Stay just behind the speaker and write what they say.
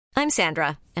I'm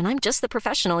Sandra, and I'm just the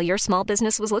professional your small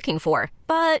business was looking for.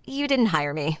 But you didn't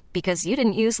hire me because you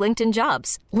didn't use LinkedIn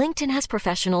Jobs. LinkedIn has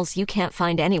professionals you can't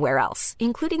find anywhere else,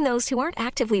 including those who aren't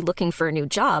actively looking for a new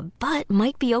job, but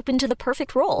might be open to the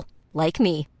perfect role, like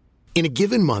me. In a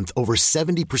given month, over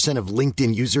 70% of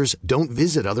LinkedIn users don't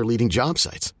visit other leading job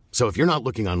sites. So if you're not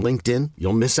looking on LinkedIn,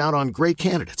 you'll miss out on great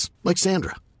candidates like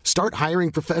Sandra. Start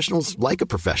hiring professionals like a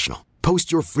professional.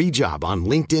 Post your free job on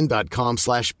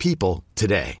linkedin.com/people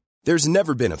today. There's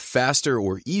never been a faster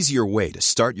or easier way to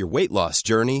start your weight loss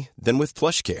journey than with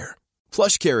PlushCare.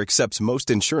 PlushCare accepts most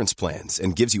insurance plans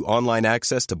and gives you online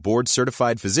access to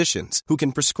board-certified physicians who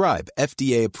can prescribe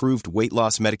FDA-approved weight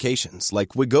loss medications like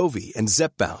Wegovy and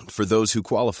Zepbound for those who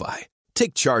qualify.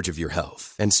 Take charge of your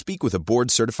health and speak with a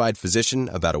board-certified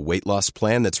physician about a weight loss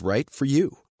plan that's right for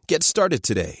you. Get started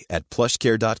today at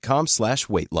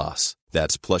plushcare.com/weight loss.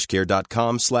 That's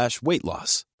plushcare.com/weight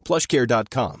loss.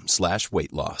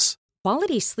 plushcare.com/weight loss.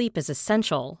 Quality sleep is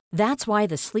essential. That's why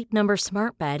the Sleep Number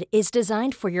Smart Bed is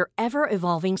designed for your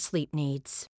ever-evolving sleep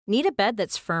needs. Need a bed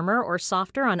that's firmer or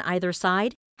softer on either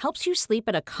side? Helps you sleep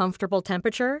at a comfortable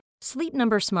temperature? Sleep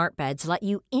Number Smart Beds let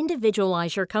you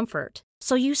individualize your comfort,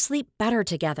 so you sleep better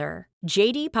together.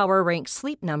 J.D. Power ranks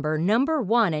Sleep Number number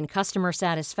 1 in customer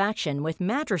satisfaction with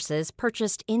mattresses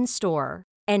purchased in-store.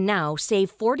 And now,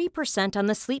 save 40% on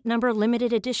the Sleep Number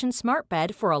Limited Edition Smart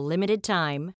Bed for a limited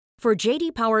time. For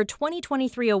J.D. Power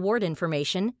 2023 award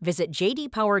information, visit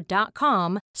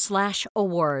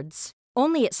jdpower.com/awards.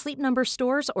 Only at Sleep Number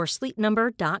stores or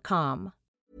sleepnumber.com.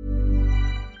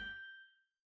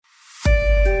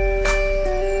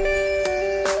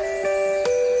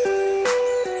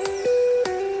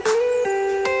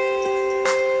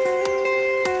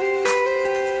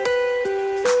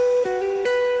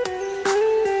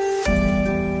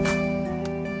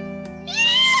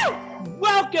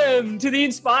 Welcome to the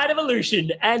Inspired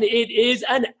Evolution, and it is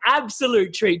an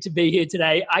absolute treat to be here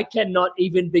today. I cannot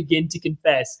even begin to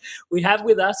confess. We have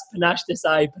with us Panache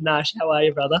Desai. Panache, how are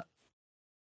you, brother?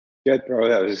 Good, bro.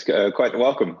 That was quite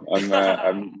welcome.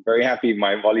 I'm very happy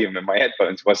my volume in my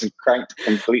headphones wasn't cranked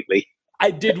completely.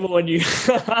 I did warn you.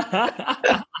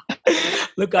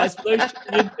 Look, I sploshed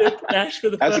into Panache for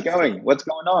the How's first it going? What's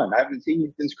going on? I haven't seen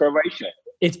you since Croatia.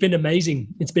 It's been amazing.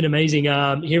 It's been amazing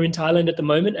here in Thailand at the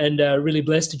moment, and really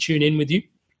blessed to tune in with you.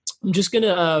 I'm just going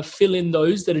to fill in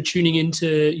those that are tuning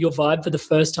into your vibe for the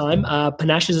first time.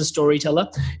 Panache is a storyteller.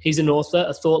 He's an author,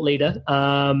 a thought leader,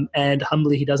 and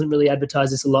humbly, he doesn't really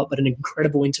advertise this a lot, but an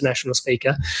incredible international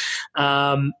speaker.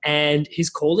 And his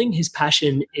calling, his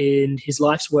passion in his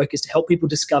life's work is to help people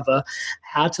discover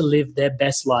how to live their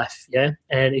best life, yeah?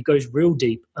 And it goes real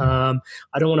deep. I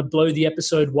don't want to blow the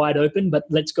episode wide open, but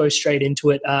let's go straight into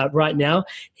it. Right now,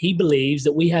 he believes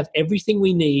that we have everything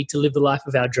we need to live the life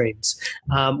of our dreams.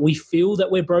 We feel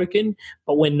that we're broken,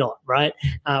 but we're not, right?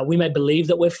 We may believe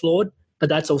that we're flawed, but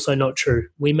that's also not true.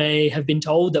 We may have been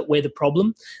told that we're the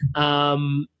problem,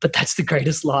 but that's the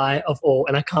greatest lie of all,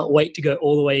 and I can't wait to go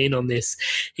all the way in on this.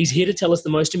 He's here to tell us the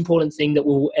most important thing that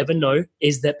we'll ever know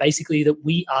is that basically that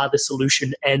we are the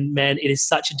solution, and man, it is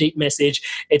such a deep message.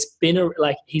 It's been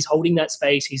he's holding that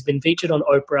space. He's been featured on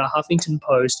Oprah, Huffington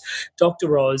Post,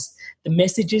 Dr. Oz. The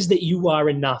message is that you are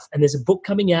enough, and there's a book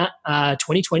coming out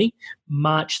 2020,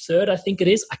 March 3rd, I think it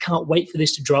is. I can't wait for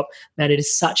this to drop. Man, it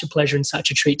is such a pleasure and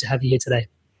such a treat to have you here today.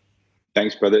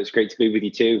 Thanks, brother. It's great to be with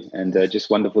you too, and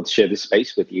just wonderful to share this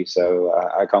space with you. So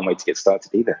I can't wait to get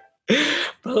started either.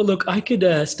 Well, look, I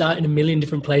could start in a million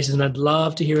different places, and I'd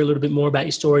love to hear a little bit more about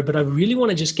your story, but I really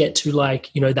want to just get to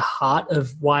the heart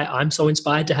of why I'm so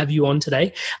inspired to have you on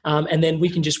today. And then we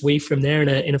can just weave from there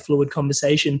in a fluid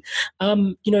conversation.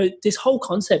 This whole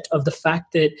concept of the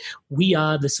fact that we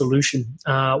are the solution,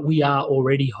 we are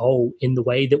already whole in the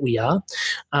way that we are,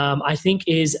 I think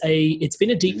it's been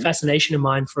a deep fascination of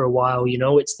mine for a while.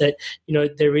 It's that,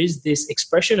 there is this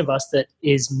expression of us that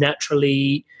is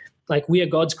naturally like we are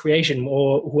God's creation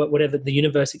or whatever, the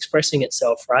universe expressing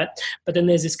itself, right? But then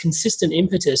there's this consistent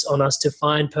impetus on us to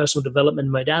find personal development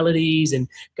modalities and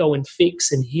go and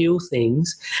fix and heal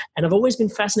things. And I've always been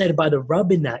fascinated by the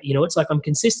rub in that. It's like I'm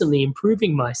consistently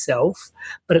improving myself,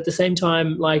 but at the same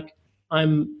time,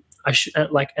 am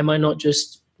I not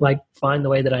just fine the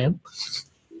way that I am?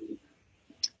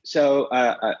 So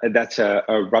that's a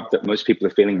rub that most people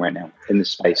are feeling right now in this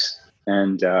space.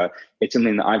 And it's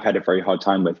something that I've had a very hard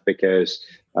time with because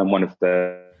I'm one of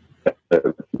the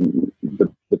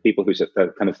people who's at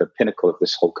the kind of the pinnacle of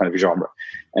this whole kind of genre.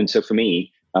 And so for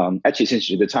me, actually, since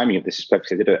the timing of this is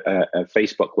perfect, I did a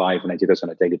Facebook Live, and I do this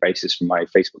on a daily basis from my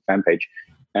Facebook fan page.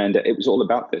 And it was all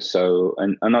about this. So,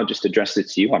 and I'll just address it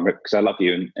to you, Amrit, because I love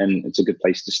you, and it's a good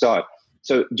place to start.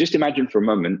 So just imagine for a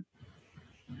moment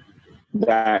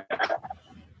that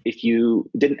if you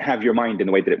didn't have your mind in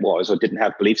the way that it was, or didn't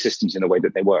have belief systems in the way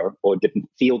that they were, or didn't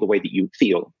feel the way that you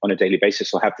feel on a daily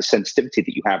basis, or have the sensitivity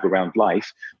that you have around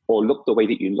life, or look the way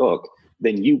that you look,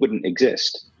 then you wouldn't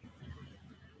exist.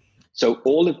 So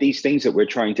all of these things that we're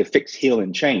trying to fix, heal,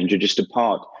 and change are just a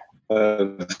part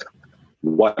of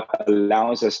what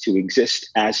allows us to exist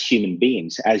as human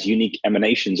beings, as unique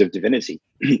emanations of divinity.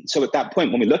 So at that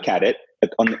point, when we look at it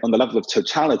on the level of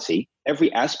totality,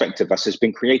 every aspect of us has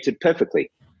been created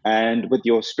perfectly. And with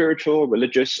your spiritual,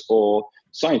 religious, or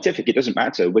scientific, it doesn't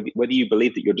matter whether you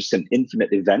believe that you're just an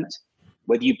infinite event,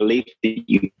 whether you believe that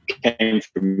you came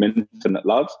from infinite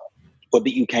love, or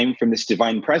that you came from this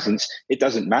divine presence, it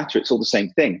doesn't matter. It's all the same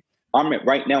thing. Amit,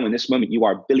 right now in this moment, you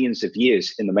are billions of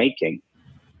years in the making.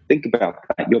 Think about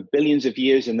that. You're billions of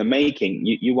years in the making.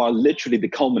 You are literally the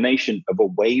culmination of a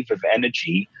wave of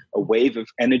energy,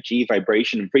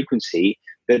 vibration, and frequency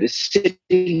that is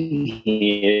sitting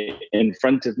here in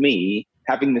front of me,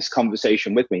 having this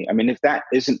conversation with me. I mean, if that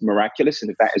isn't miraculous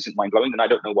and if that isn't mind-blowing, then I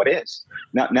don't know what is.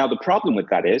 Now, the problem with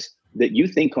that is that you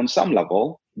think on some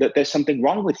level that there's something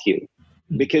wrong with you,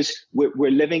 because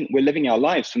we're living our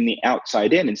lives from the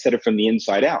outside in instead of from the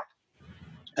inside out.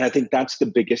 And I think that's the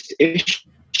biggest issue.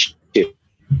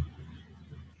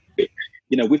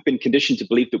 You know, we've been conditioned to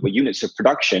believe that we're units of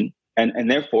production, and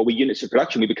therefore we're units of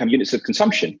production, we become units of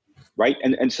consumption, right?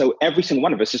 And so every single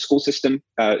one of us, the school system,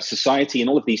 society, and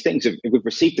all of these things, we've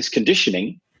received this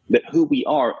conditioning that who we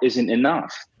are isn't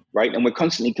enough, right? And we're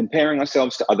constantly comparing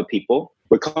ourselves to other people.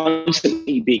 We're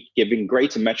constantly giving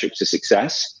greater metrics to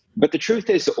success. But the truth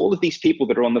is that all of these people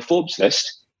that are on the Forbes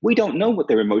list, we don't know what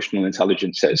their emotional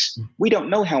intelligence is. We don't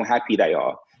know how happy they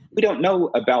are. We don't know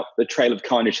about the trail of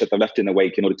carnage that they've left in their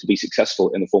wake in order to be successful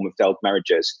in the form of failed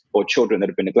marriages, or children that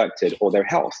have been neglected, or their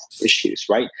health issues,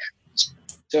 right?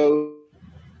 So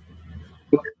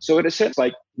in a sense,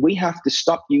 like, we have to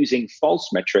stop using false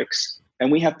metrics,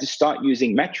 and we have to start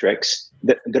using metrics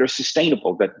that are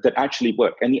sustainable, that actually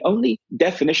work. And the only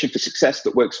definition for success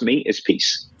that works for me is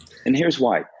peace. And here's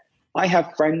why. I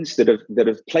have friends that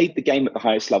have played the game at the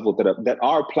highest level, that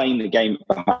are playing the game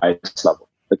at the highest level,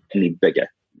 but only bigger.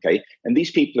 Okay, and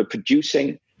these people are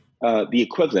producing the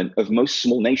equivalent of most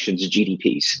small nations'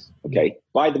 GDPs. Okay,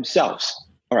 by themselves.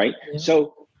 All right. Yeah.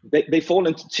 So they fall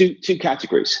into two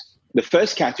categories. The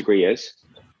first category is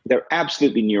they're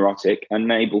absolutely neurotic,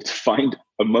 unable to find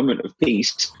a moment of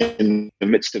peace in the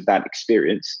midst of that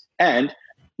experience, and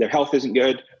their health isn't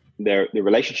good. Their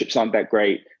relationships aren't that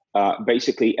great.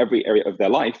 Basically, every area of their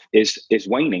life is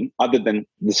waning, other than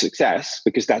the success,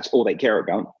 because that's all they care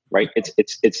about, right?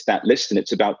 It's that list, and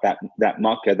it's about that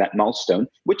marker, that milestone,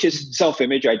 which is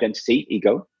self-image, identity,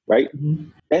 ego, right?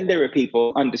 Mm-hmm. Then there are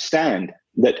people who understand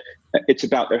that it's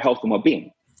about their health and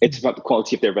well-being. It's about the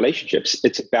quality of their relationships.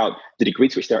 It's about the degree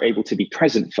to which they're able to be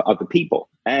present for other people.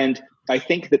 And I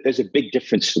think that there's a big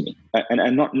difference for me.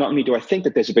 And not only do I think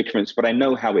that there's a big difference, but I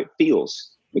know how it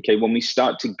feels. Okay, when we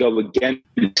start to go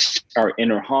against our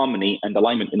inner harmony and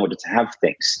alignment in order to have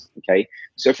things. Okay,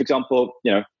 so for example,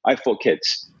 you know, I have 4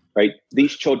 kids, right?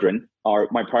 These children are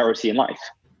my priority in life.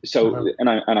 So, and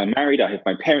I'm married. I have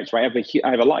my parents. Right? I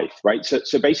have a life, right?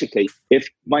 So basically, if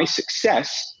my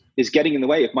success is getting in the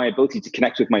way of my ability to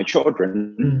connect with my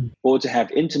children, or to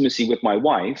have intimacy with my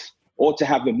wife, or to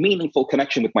have a meaningful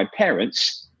connection with my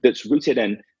parents that's rooted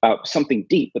in something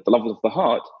deep at the level of the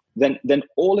heart, then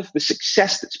all of the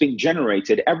success that's being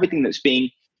generated, everything that's being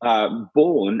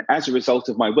born as a result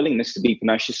of my willingness to be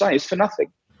Panache Desai is for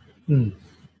nothing.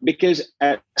 Because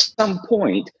at some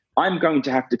point, I'm going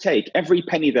to have to take every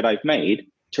penny that I've made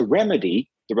to remedy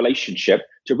the relationship,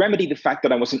 to remedy the fact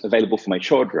that I wasn't available for my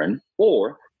children,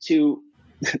 or to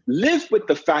live with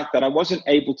the fact that I wasn't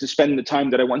able to spend the time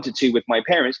that I wanted to with my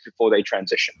parents before they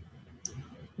transition.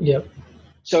 Yep.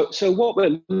 So what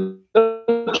we're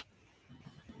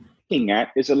looking at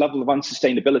is a level of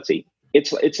unsustainability.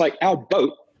 It's like our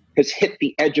boat has hit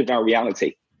the edge of our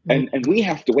reality, and we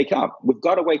have to wake up. We've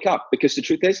got to wake up, because the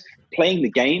truth is, playing the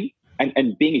game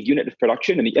and being a unit of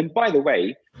production. And by the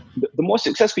way, the more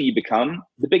successful you become,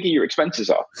 the bigger your expenses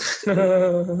are.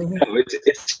 So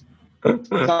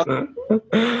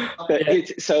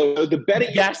the better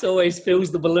gas always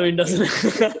fills the balloon, doesn't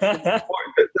it?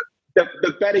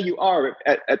 The better you are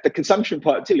at the consumption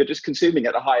part too. You're just consuming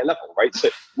at a higher level, right? So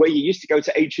where you used to go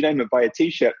to H&M and buy a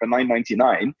t-shirt for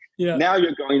 $9.99, now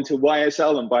you're going to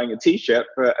YSL and buying a t-shirt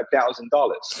for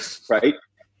 $1,000, right?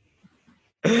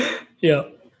 Yeah.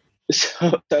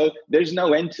 So there's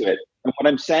no end to it. And what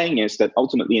I'm saying is that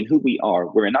ultimately in who we are,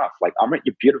 we're enough. Like, Amrit,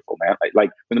 you're beautiful, man.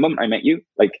 Like from the moment I met you,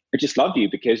 like, I just love you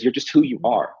because you're just who you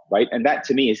are, right? And that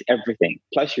to me is everything.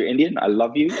 Plus you're Indian. I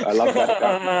love you. I love that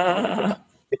about you.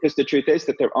 Because the truth is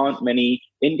that there aren't many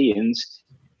Indians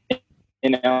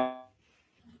in our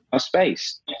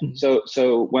space.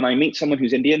 So when I meet someone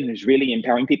who's Indian, who's really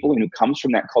empowering people and who comes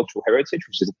from that cultural heritage,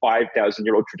 which is a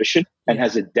 5,000-year-old tradition and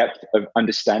has a depth of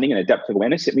understanding and a depth of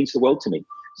awareness, it means the world to me.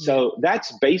 So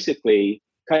that's basically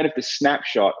kind of the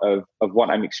snapshot of what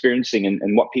I'm experiencing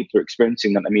and what people are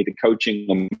experiencing that I'm either coaching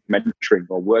or mentoring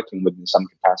or working with in some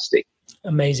capacity.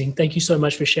 Amazing. Thank you so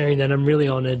much for sharing that. I'm really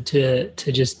honored to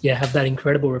just have that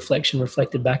incredible reflection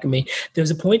reflected back at me. There was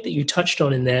a point that you touched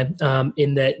on in there,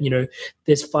 in that,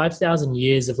 there's 5,000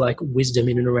 years of like wisdom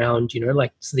in and around,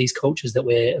 like these cultures that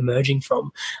we're emerging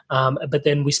from. But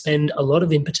then we spend a lot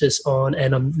of impetus on,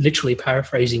 and I'm literally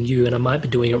paraphrasing you, and I might be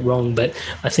doing it wrong, but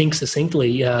I think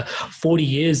succinctly, 40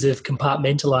 years of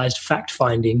compartmentalized fact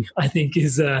finding, I think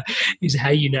is how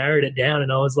you narrowed it down.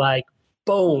 And I was like,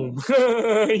 boom,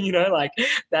 like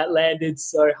that landed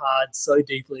so hard, so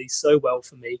deeply, so well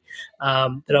for me,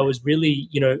 that I was really,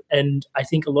 and I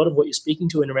think a lot of what you're speaking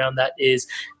to and around that is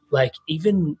like,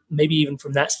 maybe even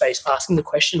from that space, asking the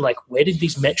question, like, where did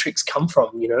these metrics come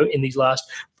from, in these last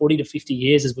 40 to 50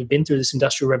 years as we've been through this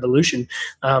industrial revolution.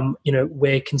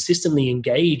 We're consistently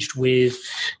engaged with,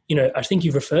 I think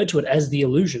you've referred to it as the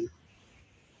illusion.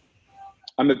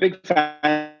 I'm a big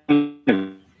fan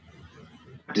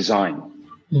of design.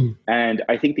 And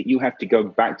I think that you have to go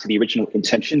back to the original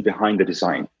intention behind the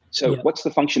design. So what's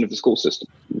the function of the school system?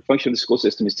 The function of the school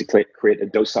system is to create a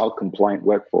docile, compliant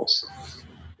workforce.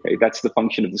 Okay, that's the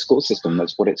function of the school system.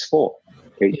 That's what it's for.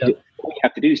 Okay? All you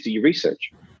have to do is do your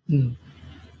research.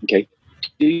 Okay,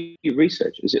 do your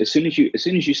research. As soon as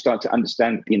you start to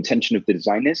understand the intention of the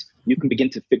design is, you can begin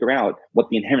to figure out what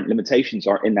the inherent limitations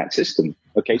are in that system.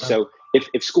 Okay, so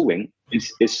if schooling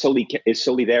is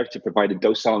solely there to provide a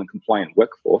docile and compliant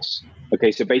workforce,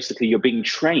 okay, so basically you're being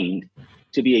trained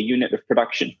to be a unit of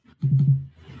production.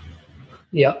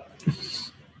 Yeah.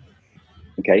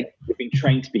 Okay, you're being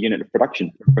trained to be a unit of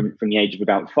production from the age of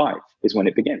about 5 is when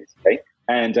it begins. Okay,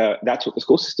 and that's what the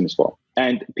school system is for.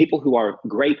 And people who are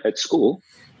great at school,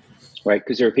 right,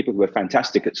 because there are people who are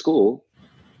fantastic at school,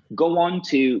 go on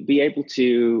to be able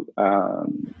to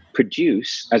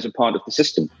produce as a part of the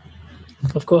system.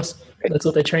 Of course, that's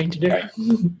what they're trained to do. Right.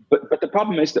 But the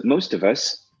problem is that most of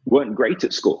us weren't great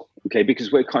at school, okay,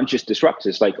 because we're conscious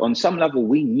disruptors. Like on some level,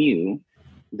 we knew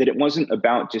that it wasn't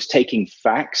about just taking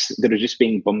facts that are just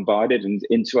being bombarded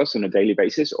into us on a daily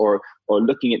basis, or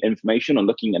looking at information or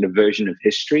looking at a version of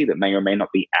history that may or may not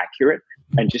be accurate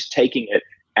and just taking it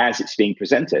as it's being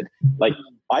presented. Like,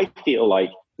 I feel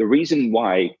like the reason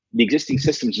why the existing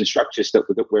systems and structures that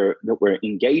we're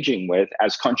engaging with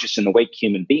as conscious and awake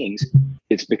human beings,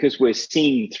 it's because we're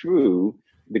seeing through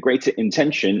the greater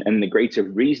intention and the greater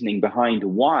reasoning behind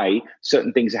why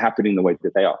certain things are happening the way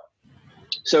that they are.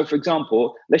 So, for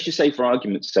example, let's just say, for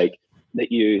argument's sake,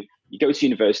 that you go to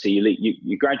university,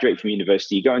 you graduate from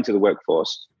university, you go into the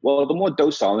workforce. Well, the more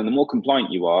docile and the more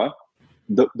compliant you are,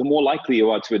 the more likely you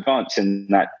are to advance in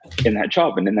that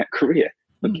job and in that career.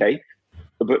 Okay.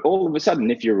 But all of a sudden,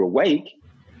 if you're awake,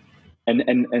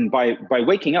 and by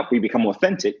waking up, we become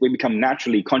authentic, we become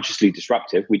naturally, consciously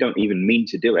disruptive. We don't even mean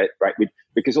to do it, right?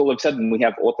 Because all of a sudden we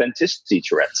have authenticity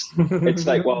Tourette's. It's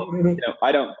like, well,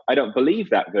 I don't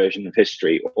believe that version of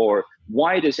history, or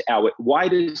why does our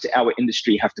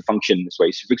industry have to function this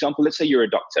way? So, for example, let's say you're a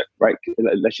doctor, right?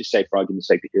 Let's just say, for argument's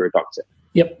sake, that you're a doctor.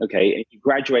 Yep. Okay, and you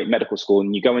graduate medical school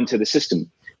and you go into the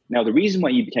system. Now, the reason why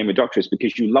you became a doctor is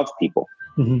because you love people,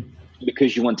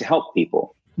 because you want to help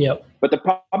people. Yep. But the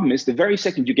problem is, the very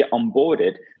second you get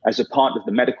onboarded as a part of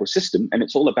the medical system, and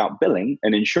it's all about billing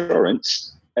and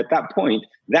insurance, at that point,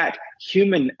 that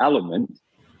human element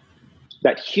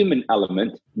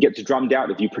gets drummed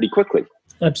out of you pretty quickly.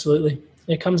 Absolutely.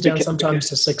 It comes down sometimes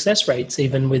to success rates,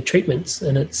 even with treatments,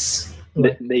 and it's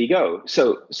there you go.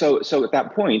 So at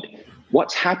that point,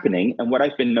 what's happening, and what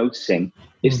I've been noticing,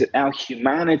 is that our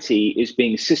humanity is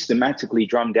being systematically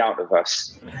drummed out of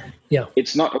us. Yeah.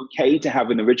 It's not okay to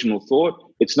have an original thought.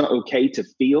 It's not okay to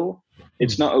feel.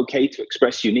 It's not okay to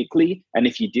express uniquely. And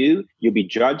if you do, you'll be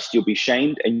judged, you'll be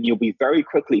shamed, and you'll be very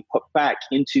quickly put back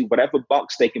into whatever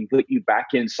box they can put you back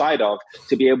inside of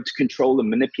to be able to control and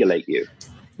manipulate you.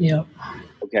 Yeah.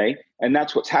 Okay. And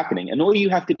that's what's happening. And all you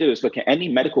have to do is look at any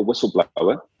medical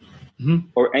whistleblower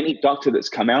or any doctor that's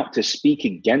come out to speak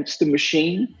against the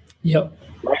machine. Yep.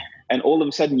 Right? And all of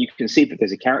a sudden you can see that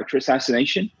there's a character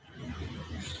assassination,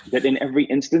 that in every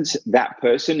instance that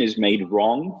person is made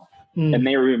wrong, and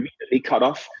they are immediately cut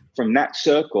off from that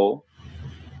circle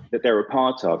that they're a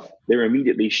part of. They're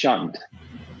immediately shunned.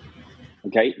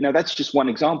 Okay, now that's just one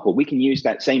example. We can use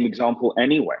that same example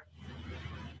anywhere.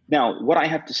 Now, what I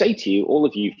have to say to you, all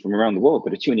of you from around the world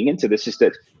that are tuning into this, is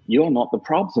that you're not the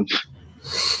problem.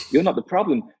 You're not the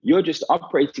problem. You're just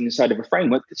operating inside of a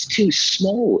framework that's too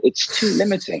small. It's too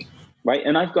limiting, right?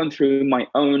 And I've gone through my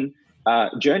own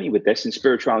journey with this in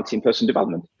spirituality and personal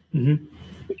development,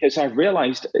 because I've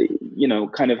realized,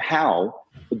 kind of how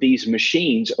these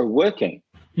machines are working.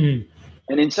 And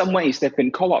in some ways, they've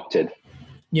been co-opted.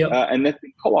 And they've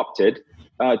been co-opted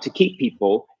to keep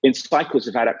people in cycles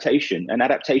of adaptation. And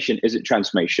adaptation isn't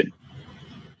transformation.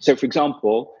 So, for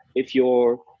example, if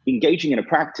you're engaging in a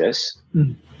practice,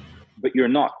 but you're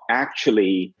not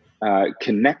actually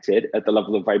connected at the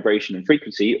level of vibration and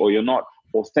frequency, or you're not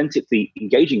authentically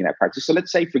engaging in that practice. So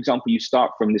let's say, for example, you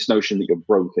start from this notion that you're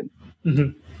broken.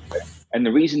 And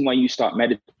the reason why you start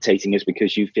meditating is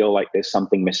because you feel like there's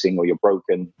something missing, or you're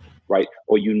broken, right?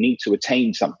 Or you need to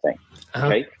attain something.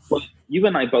 Okay. Well, you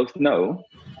and I both know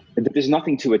that there's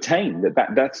nothing to attain.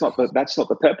 That's not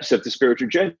the purpose of the spiritual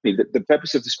journey. The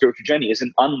purpose of the spiritual journey is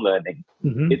an unlearning.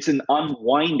 It's an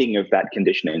unwinding of that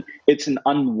conditioning. It's an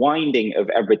unwinding of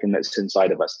everything that's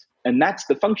inside of us. And that's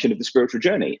the function of the spiritual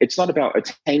journey. It's not about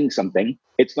attaining something.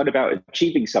 It's not about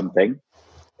achieving something.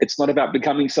 It's not about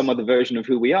becoming some other version of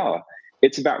who we are.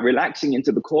 It's about relaxing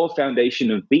into the core foundation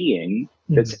of being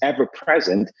that's ever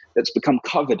present, that's become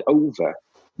covered over.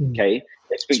 Okay,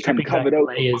 it's become covered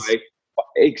over by,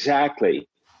 exactly.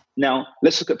 Now,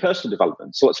 let's look at personal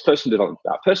development. So what's personal development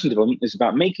about? Personal development is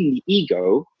about making the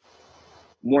ego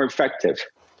more effective.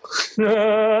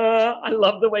 I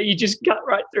love the way you just cut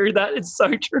right through that. It's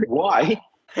so true. Why?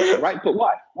 Right, but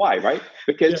why? Why, right?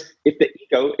 Because if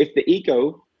the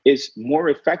ego is more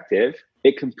effective,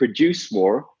 it can produce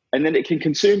more, and then it can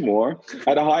consume more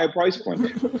at a higher price point.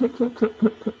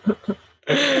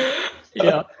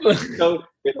 So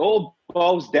it all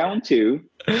boils down to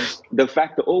the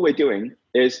fact that all we're doing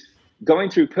is going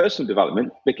through personal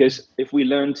development, because if we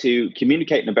learn to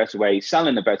communicate in a better way, sell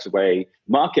in a better way,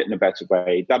 market in a better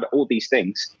way, all these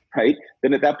things, right?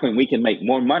 Then at that point we can make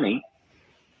more money.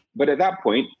 But at that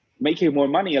point, making more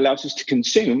money allows us to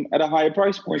consume at a higher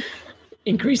price point.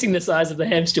 Increasing the size of the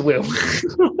hamster wheel.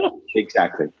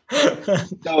 Exactly.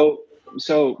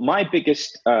 So my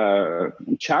biggest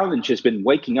challenge has been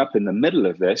waking up in the middle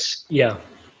of this.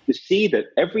 To see that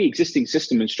every existing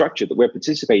system and structure that we're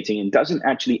participating in doesn't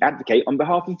actually advocate on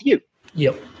behalf of you.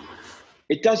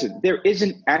 It doesn't. There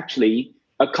isn't actually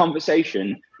a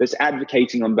conversation that's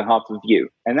advocating on behalf of you.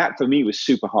 And that for me was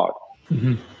super hard.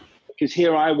 Because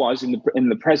here I was in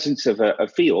the presence of a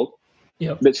field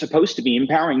that's supposed to be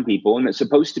empowering people, and that's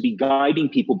supposed to be guiding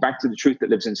people back to the truth that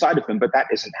lives inside of them, but that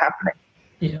isn't happening.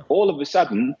 All of a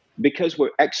sudden, because we're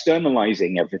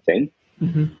externalizing everything,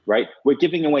 right? We're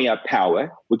giving away our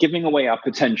power. We're giving away our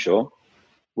potential.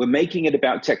 We're making it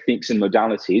about techniques and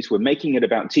modalities. We're making it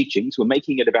about teachings. We're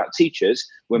making it about teachers.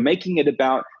 We're making it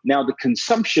about now the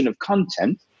consumption of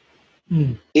content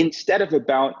instead of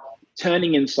about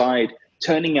turning inside,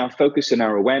 turning our focus and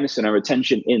our awareness and our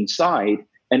attention inside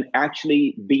and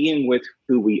actually being with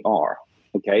who we are.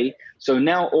 Okay. So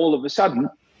now all of a sudden,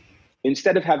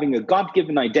 instead of having a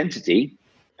God-given identity,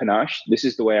 Panache, this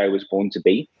is the way I was born to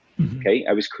be. Okay,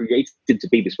 I was created to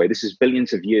be this way. This is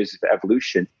billions of years of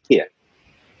evolution here.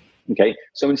 Okay,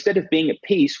 so instead of being at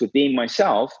peace with being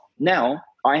myself, now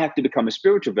I have to become a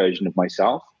spiritual version of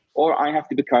myself, or I have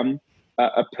to become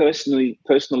a personally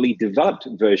developed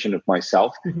version of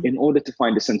myself in order to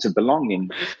find a sense of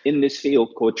belonging in this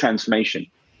field called transformation.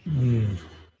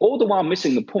 All the while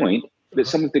missing the point that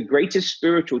some of the greatest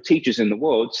spiritual teachers in the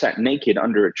world sat naked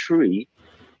under a tree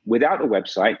without a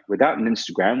website, without an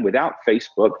Instagram, without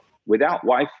Facebook, without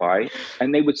Wi-Fi,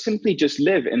 and they would simply just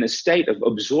live in a state of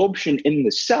absorption in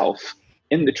the self,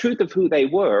 in the truth of who they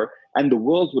were, and the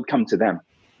world would come to them.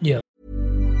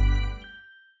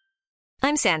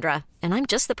 I'm Sandra, and I'm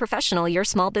just the professional your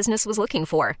small business was looking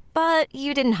for. But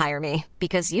you didn't hire me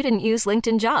because you didn't use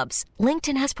LinkedIn Jobs.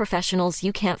 LinkedIn has professionals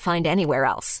you can't find anywhere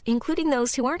else, including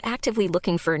those who aren't actively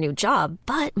looking for a new job,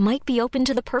 but might be open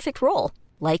to the perfect role,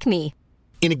 like me.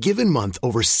 In a given month,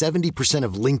 over 70%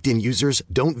 of LinkedIn users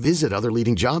don't visit other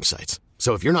leading job sites.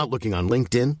 So if you're not looking on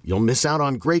LinkedIn, you'll miss out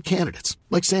on great candidates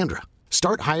like Sandra.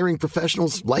 Start hiring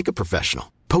professionals like a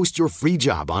professional. Post your free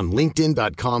job on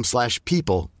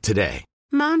linkedin.com/people today.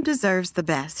 Mom deserves the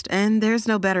best, and there's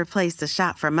no better place to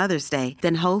shop for Mother's Day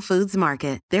than Whole Foods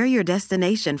Market. They're your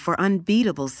destination for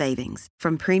unbeatable savings,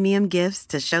 from premium gifts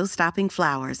to show-stopping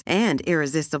flowers and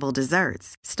irresistible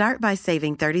desserts. Start by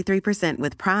saving 33%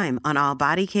 with Prime on all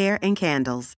body care and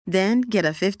candles. Then get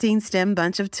a 15-stem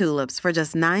bunch of tulips for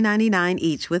just $9.99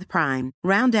 each with Prime.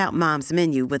 Round out Mom's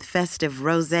menu with festive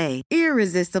rosé,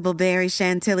 irresistible berry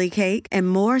chantilly cake, and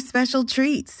more special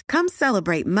treats. Come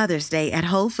celebrate Mother's Day at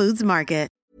Whole Foods Market.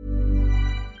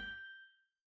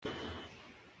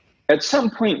 At some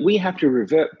point, we have to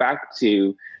revert back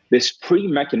to this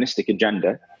pre-mechanistic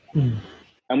agenda.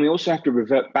 And we also have to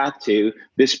revert back to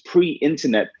this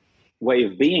pre-internet way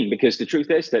of being, because the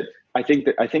truth is that I think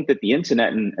that the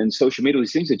internet and social media,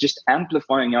 these things are just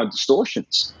amplifying our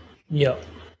distortions. Yeah.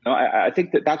 I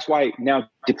think that's why now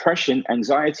depression,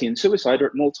 anxiety, and suicide are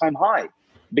at an all-time high,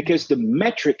 because the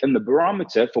metric and the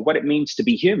barometer for what it means to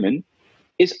be human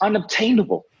is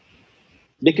unobtainable.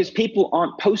 Because people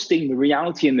aren't posting the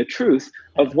reality and the truth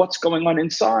of what's going on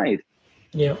inside.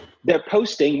 Yeah, they're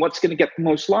posting what's going to get the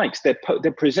most likes. They're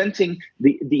presenting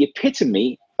the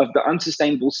epitome of the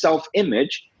unsustainable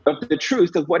self-image of the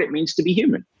truth of what it means to be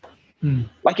human.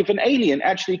 Like if an alien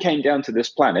actually came down to this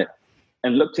planet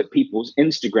and looked at people's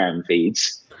Instagram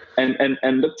feeds and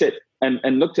looked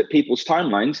at people's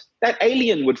timelines, that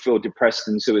alien would feel depressed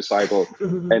and suicidal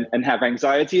and have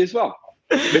anxiety as well.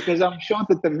 Because I'm sure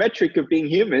that the metric of being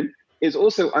human is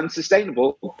also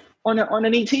unsustainable on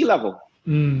an ET level.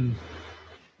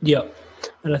 Yeah.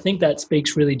 And I think that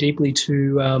speaks really deeply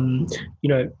to,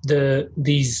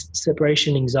 these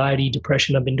separation, anxiety,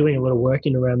 depression. I've been doing a lot of work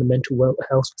in around the mental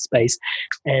health space,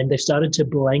 and they've started to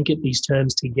blanket these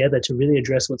terms together to really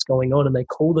address what's going on, and they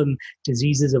call them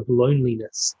diseases of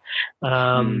loneliness.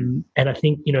 And I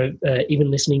think, even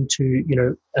listening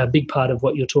to, a big part of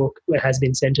what your talk has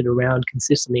been centered around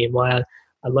consistently, and why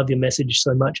I love your message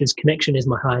so much, is connection is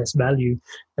my highest value.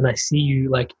 And I see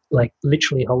you like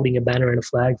literally holding a banner and a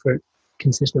flag for it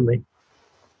consistently.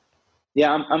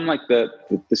 Yeah, I'm like the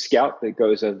scout that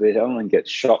goes over the hill and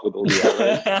gets shot with all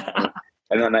the arrows.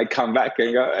 And then I come back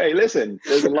and go, hey, listen,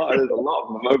 there's a lot of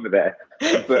them over there.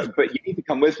 But you need to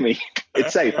come with me.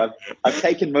 It's safe. I've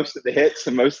taken most of the hits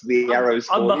and most of the arrows.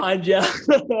 I'm behind you.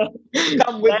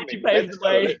 Come with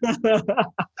me.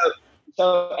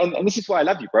 So, and this is why I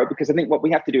love you, bro, because I think what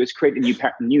we have to do is create a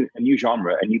new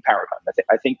genre, a new paradigm.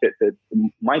 I think that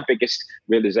my biggest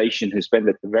realization has been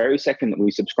that the very second that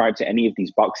we subscribe to any of these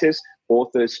boxes,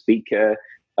 author, speaker,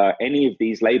 any of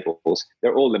these labels,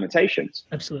 they're all limitations.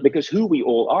 Absolutely. Because who we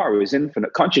all are is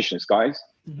infinite consciousness, guys.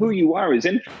 Who you are is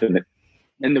infinite.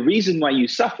 And the reason why you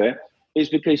suffer is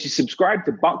because you subscribe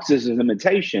to boxes of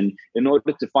limitation in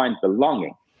order to find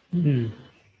belonging.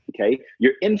 Okay?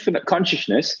 You're infinite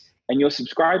consciousness, and you're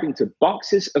subscribing to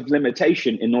boxes of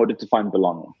limitation in order to find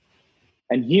belonging.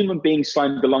 And human beings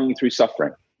find belonging through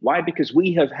suffering. Why? Because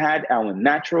we have had our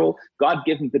natural,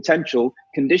 God-given potential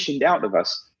conditioned out of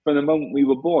us from the moment we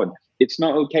were born. It's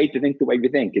not okay to think the way we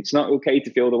think. It's not okay to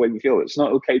feel the way we feel. It's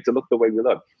not okay to look the way we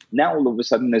look. Now, all of a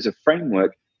sudden, there's a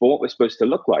framework for what we're supposed to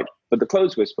look like, for the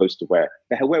clothes we're supposed to wear,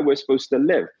 for where we're supposed to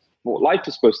live, for what life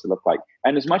is supposed to look like.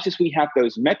 And as much as we have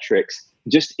those metrics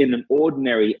just in an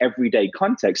ordinary everyday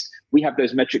context, we have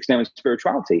those metrics now in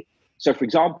spirituality. So for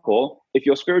example, if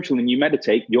you're spiritual and you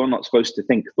meditate, you're not supposed to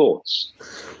think thoughts.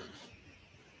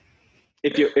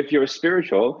 If you're a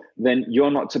spiritual, then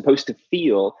you're not supposed to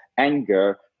feel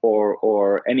anger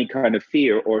or any kind of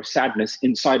fear or sadness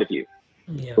inside of you.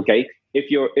 Yeah. Okay? If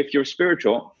you're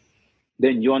spiritual,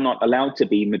 then you're not allowed to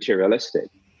be materialistic.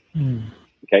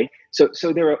 Okay?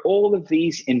 So there are all of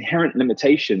these inherent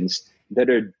limitations that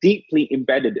are deeply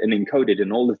embedded and encoded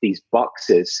in all of these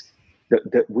boxes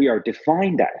that we are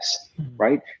defined as,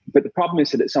 right? But the problem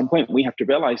is that at some point we have to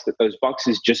realize that those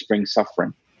boxes just bring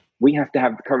suffering. We have to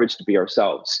have the courage to be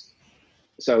ourselves.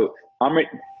 So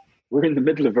we're in the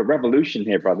middle of a revolution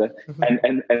here, brother.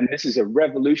 And this is a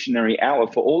revolutionary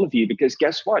hour for all of you, because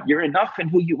guess what? You're enough in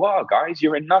who you are, guys.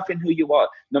 You're enough in who you are.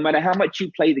 No matter how much you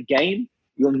play the game,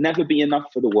 you'll never be enough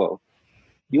for the world.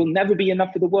 You'll never be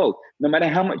enough for the world. No matter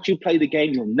how much you play the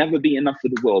game, you'll never be enough for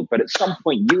the world. But at some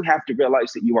point, you have to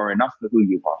realize that you are enough for who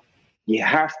you are. You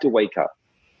have to wake up.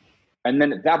 And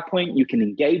then at that point, you can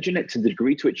engage in it to the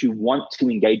degree to which you want to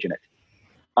engage in it.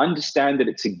 Understand that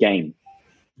it's a game.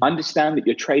 Understand that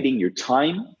you're trading your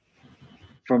time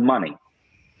for money.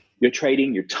 You're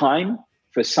trading your time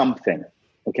for something.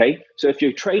 Okay? So if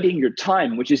you're trading your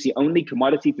time, which is the only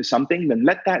commodity for something, then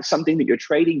let that something that you're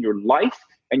trading, your life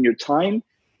and your time,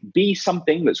 be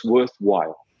something that's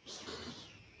worthwhile.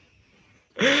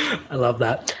 I love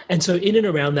that. And so in and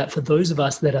around that, for those of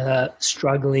us that are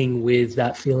struggling with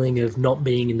that feeling of not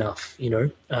being enough,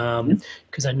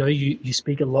 because I know you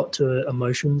speak a lot to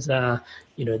emotions,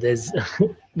 there's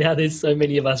now there's so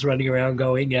many of us running around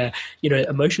going,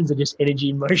 emotions are just energy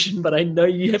in motion, but I know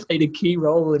you have played a key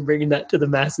role in bringing that to the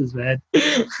masses, man.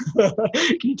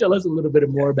 Can you tell us a little bit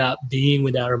more about being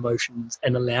with our emotions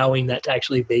and allowing that to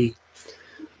actually be?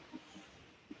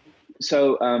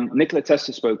 So Nikola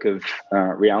Tesla spoke of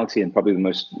reality in probably the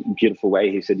most beautiful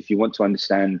way. He said, if you want to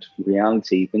understand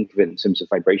reality, think of it in terms of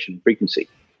vibration and frequency.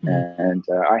 And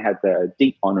I had the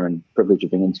deep honor and privilege of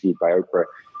being interviewed by Oprah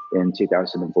in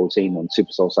 2014 on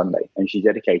Super Soul Sunday. And she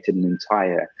dedicated an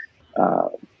entire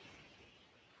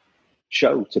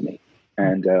show to me.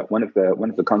 And one of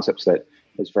the concepts that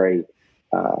was very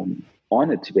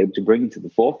honored to be able to bring into the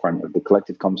forefront of the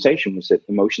collective conversation was that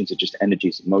emotions are just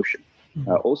energies of motion.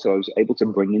 Also, I was able to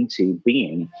bring into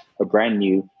being a brand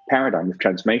new paradigm of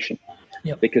transformation.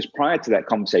 Yep. Because prior to that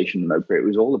conversation, it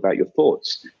was all about your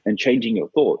thoughts and changing your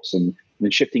thoughts and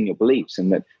shifting your beliefs,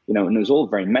 and that, and it was all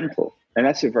very mental. And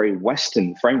that's a very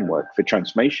Western framework for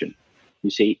transformation. You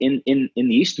see, in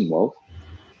the Eastern world,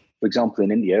 for example,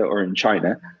 in India or in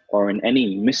China or in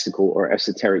any mystical or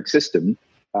esoteric system,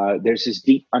 there's this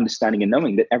deep understanding and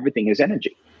knowing that everything is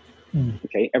energy.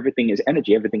 Okay, everything is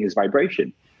energy, everything is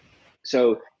vibration.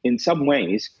 So in some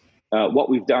ways, what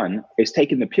we've done is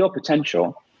taken the pure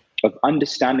potential of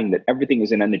understanding that everything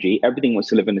is in energy, everything wants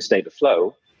to live in a state of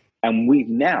flow, and we've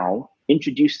now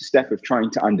introduced the step of trying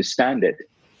to understand it,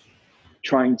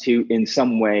 trying to, in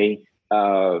some way,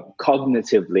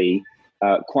 cognitively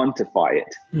quantify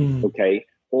it, okay?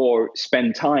 Or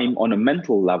spend time on a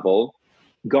mental level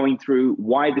going through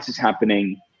why this is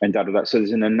happening and da-da-da. So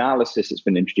there's an analysis that's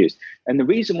been introduced. And the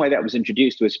reason why that was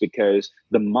introduced was because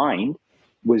the mind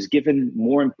was given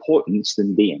more importance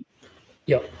than being.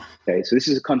 Yep. Okay, so this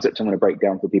is a concept I'm going to break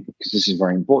down for people because this is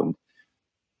very important.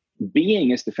 Being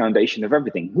is the foundation of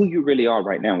everything. Who you really are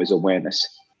right now is awareness.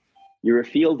 You're a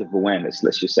field of awareness,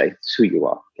 let's just say. It's who you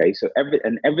are. Okay, so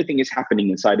everything is happening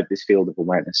inside of this field of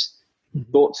awareness.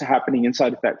 Thoughts are happening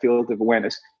inside of that field of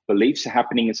awareness. Beliefs are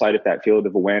happening inside of that field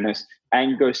of awareness.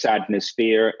 Anger, sadness,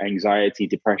 fear, anxiety,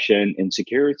 depression,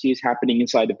 insecurity is happening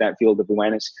inside of that field of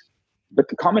awareness. But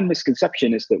the common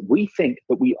misconception is that we think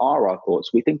that we are our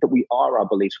thoughts. We think that we are our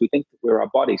beliefs. We think that we're our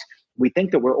bodies. We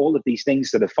think that we're all of these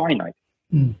things that are finite.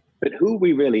 But who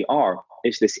we really are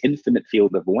is this infinite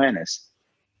field of awareness.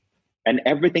 And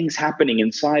everything's happening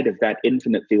inside of that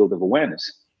infinite field of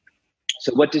awareness.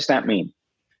 So what does that mean?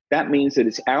 That means that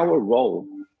it's our role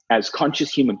as conscious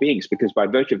human beings, because by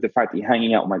virtue of the fact that you're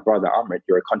hanging out with my brother Amrit,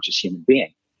 you're a conscious human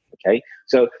being. Okay,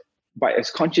 so as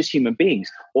conscious human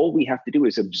beings, all we have to do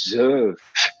is observe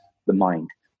the mind,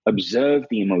 observe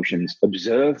the emotions,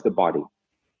 observe the body.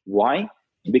 Why?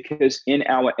 Because in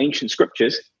our ancient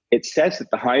scriptures, it says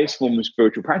that the highest form of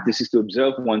spiritual practice is to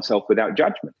observe oneself without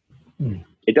judgment.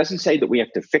 It doesn't say that we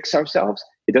have to fix ourselves.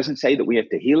 It doesn't say that we have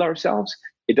to heal ourselves.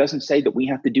 It doesn't say that we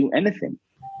have to do anything.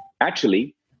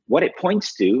 Actually, what it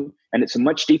points to, and it's a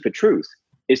much deeper truth,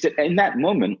 is that in that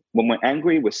moment, when we're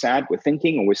angry, we're sad, we're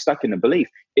thinking, or we're stuck in a belief,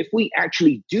 if we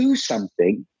actually do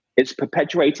something, it's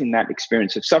perpetuating that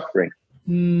experience of suffering.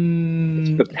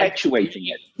 It's perpetuating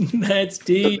it. That's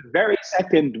deep. So the very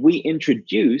second we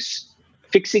introduce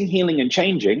fixing, healing, and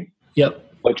changing,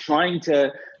 or trying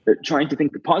to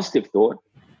think a positive thought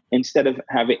instead of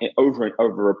having it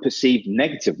over a perceived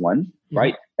negative one,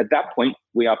 right? At that point,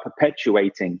 we are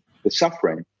perpetuating the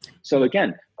suffering. So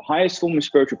again, the highest form of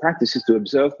spiritual practice is to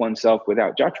observe oneself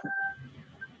without judgment.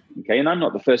 Okay, and I'm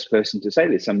not the first person to say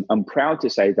this. I'm proud to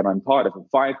say that I'm part of a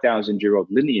 5,000-year-old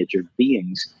lineage of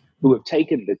beings who have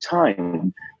taken the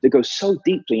time to go so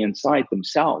deeply inside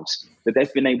themselves that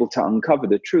they've been able to uncover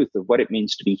the truth of what it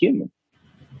means to be human.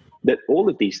 That all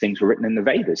of these things were written in the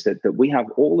Vedas, that we have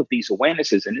all of these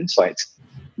awarenesses and insights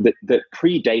that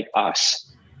predate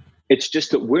us. It's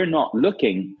just that we're not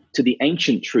looking to the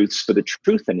ancient truths for the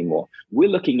truth anymore. We're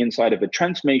looking inside of a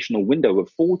transformational window of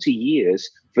 40 years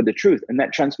for the truth. And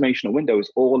that transformational window is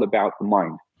all about the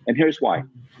mind. And here's why.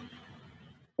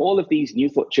 All of these New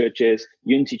Thought churches,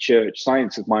 Unity Church,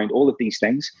 Science of Mind, all of these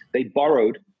things, they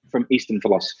borrowed from Eastern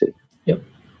philosophy.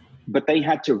 But they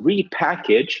had to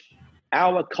repackage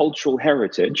our cultural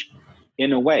heritage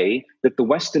in a way that the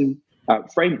Western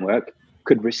framework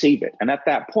could receive it. And at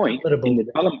that point, in the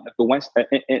development of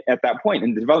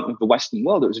the Western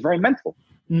world, it was very mental.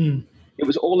 It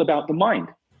was all about the mind.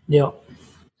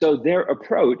 So their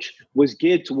approach was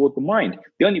geared toward the mind.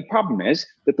 The only problem is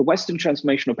that the Western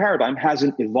transformational paradigm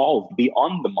hasn't evolved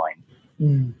beyond the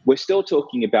mind. We're still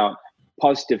talking about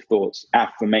positive thoughts,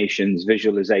 affirmations,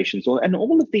 visualizations, and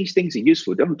all of these things are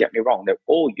useful. Don't get me wrong. They're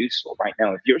all useful right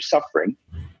now. If you're suffering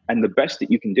and the best that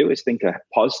you can do is think a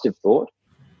positive thought,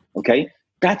 okay,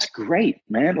 that's great,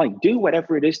 man. Like, do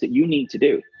whatever it is that you need to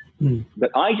do.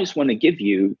 But I just want to give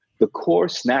you the core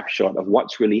snapshot of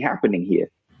what's really happening here.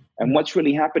 And what's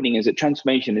really happening is that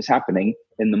transformation is happening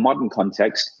in the modern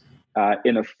context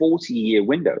in a 40-year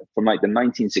window from like the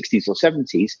 1960s or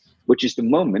 70s, which is the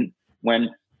moment when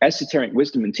esoteric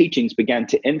wisdom and teachings began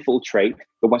to infiltrate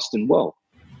the Western world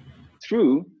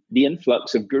through the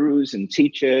influx of gurus and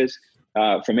teachers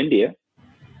from India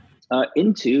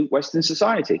into Western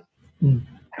society.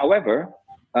 However,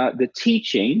 the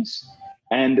teachings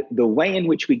and the way in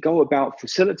which we go about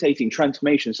facilitating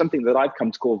transformation, something that I've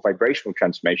come to call vibrational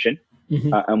transformation,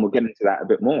 and we'll get into that a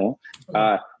bit more,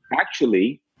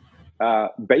 actually,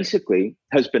 basically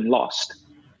has been lost.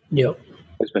 Yep.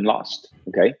 Has been lost,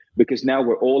 okay? Because now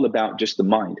we're all about just the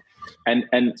mind. And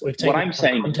so what I'm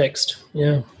saying... Context,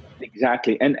 yeah.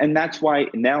 Exactly. And that's why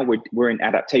now we're in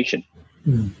adaptation.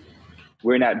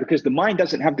 We're in because the mind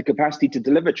doesn't have the capacity to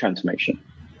deliver transformation.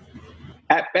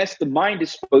 At best, the mind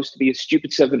is supposed to be a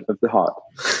stupid servant of the heart.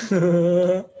 I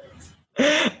love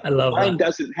that. The mind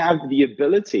doesn't have the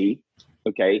ability,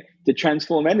 okay, to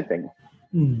transform anything.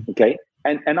 Okay?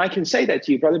 And I can say that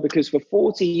to you, brother, because for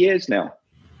 40 years now,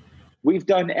 we've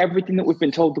done everything that we've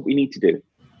been told that we need to do.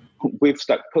 We've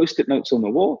stuck Post-it notes on the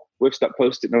wall. We've stuck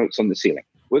Post-it notes on the ceiling.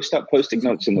 We've stuck Post-it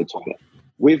notes in the toilet.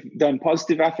 We've done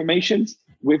positive affirmations.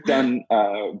 We've done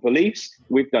beliefs.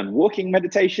 We've done walking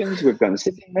meditations. We've done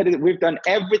sitting meditations. We've done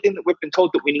everything that we've been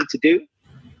told that we need to do.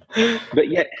 But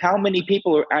yet, how many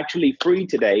people are actually free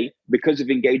today because of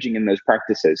engaging in those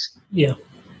practices? Yeah.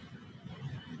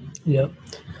 Yeah.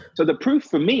 So the proof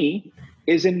for me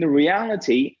is in the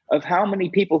reality of how many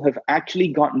people have actually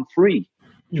gotten free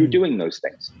through doing those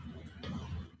things.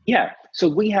 Yeah. So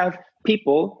we have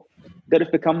people that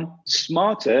have become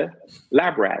smarter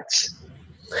lab rats.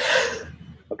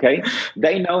 Okay.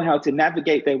 They know how to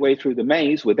navigate their way through the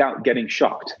maze without getting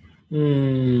shocked. They're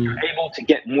able to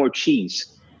get more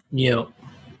cheese. Yeah.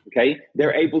 Okay.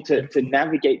 They're able to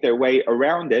navigate their way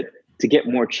around it to get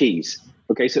more cheese.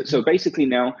 Okay. So basically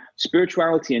now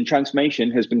spirituality and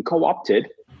transformation has been co-opted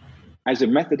as a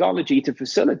methodology to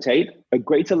facilitate a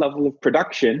greater level of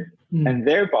production and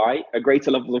thereby a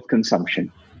greater level of consumption.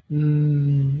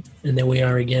 And there we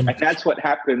are again. And that's what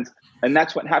happens. And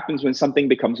that's what happens when something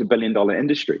becomes $1 billion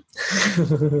industry.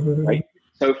 Right?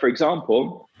 So for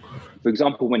example,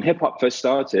 when hip hop first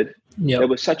started, there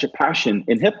was such a passion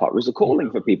in hip hop. It was a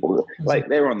calling for people. Like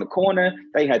they were on the corner,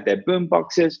 they had their boom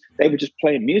boxes, they were just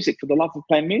playing music for the love of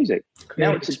playing music.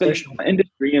 Now it's a $1 billion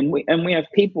industry, and we have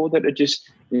people that are just,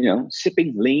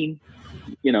 sipping lean,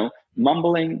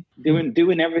 mumbling,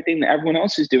 doing everything that everyone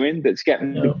else is doing that's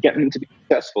getting them to be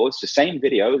successful. It's the same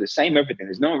video, the same everything.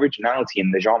 There's no originality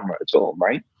in the genre at all,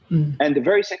 right? And the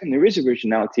very second there is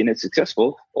originality and it's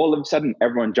successful, all of a sudden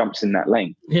everyone jumps in that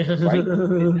lane. Right?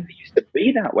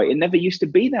 It never used to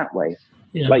be that way.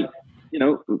 Yeah. Like,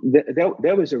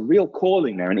 there was a real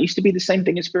calling there, and it used to be the same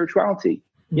thing as spirituality.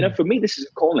 For me, this is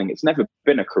a calling. It's never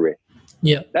been a career.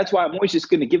 Yeah. That's why I'm always just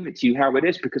going to give it to you how it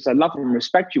is, because I love and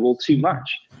respect you all too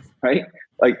much. Right?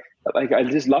 Like I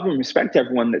just love and respect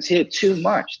everyone that's here too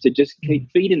much to just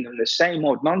keep feeding them the same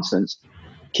old nonsense.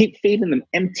 Keep feeding them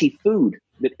empty food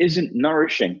that isn't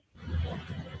nourishing.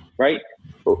 Right?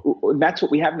 That's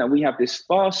what we have now. We have this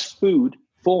fast food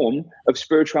form of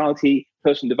spirituality,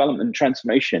 personal development, and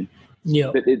transformation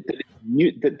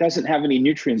that doesn't have any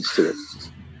nutrients to it,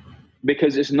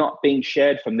 because it's not being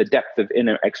shared from the depth of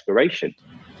inner exploration.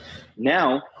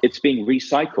 Now it's being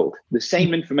recycled. The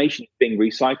same information is being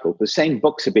recycled. The same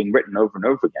books are being written over and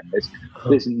over again.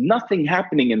 There's nothing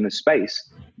happening in the space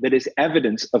that is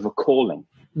evidence of a calling.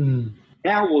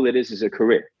 Now all it is a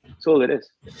career. That's all it is.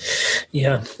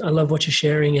 Yeah, I love what you're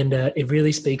sharing, and it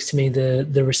really speaks to me,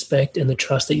 the respect and the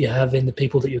trust that you have in the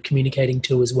people that you're communicating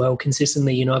to as well.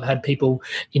 Consistently, I've had people,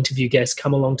 interview guests,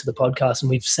 come along to the podcast, and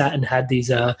we've sat and had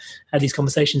these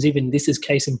conversations. Even this is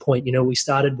case in point. We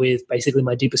started with basically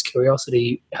my deepest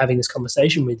curiosity, having this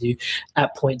conversation with you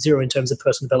at point zero in terms of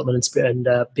personal development and spirit and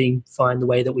being fine the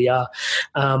way that we are.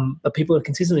 But people have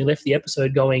consistently left the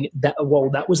episode going, that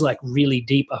was like really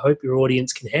deep. I hope your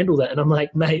audience can handle that. And I'm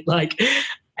like, mate,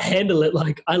 handle it.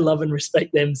 I love and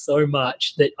respect them so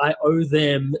much that I owe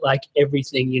them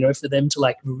everything, for them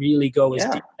to really go as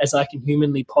deep as I can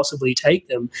humanly possibly take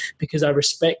them, because I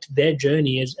respect their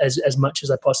journey as much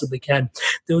as I possibly can.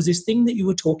 There was this thing that you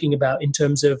were talking about in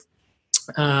terms of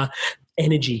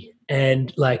energy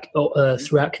and like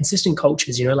throughout consistent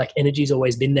cultures, you know, like energy's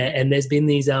always been there. And there's been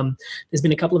there's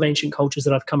been a couple of ancient cultures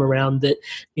that I've come around that,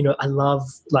 you know, I love.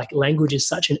 Like language is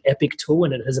such an epic tool,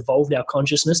 and it has evolved our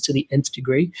consciousness to the nth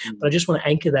degree. But I just want to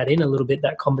anchor that in a little bit,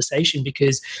 that conversation,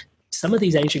 because some of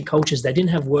these ancient cultures, they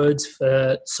didn't have words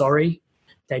for sorry.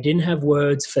 They didn't have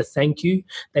words for thank you.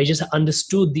 They just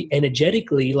understood the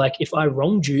energetically, like if I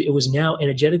wronged you, it was now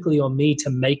energetically on me to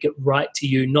make it right to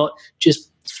you, not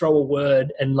just throw a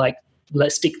word and like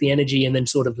let's stick the energy and then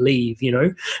sort of leave, you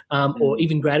know, or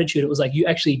even gratitude. It was like you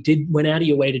actually went out of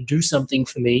your way to do something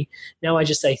for me. Now I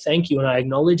just say thank you and I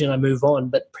acknowledge and I move on.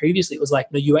 But previously it was like,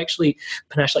 no, you actually,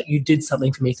 Panache, like you did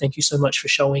something for me. Thank you so much for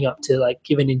showing up to like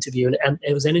give an interview. And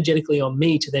it was energetically on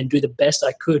me to then do the best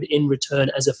I could in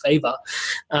return as a favor.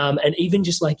 And even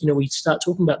just like, you know, we start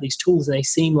talking about these tools and they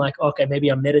seem like, okay, maybe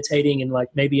I'm meditating and like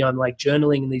maybe I'm like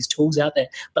journaling and these tools out there,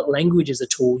 but language is a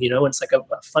tool, you know, and it's like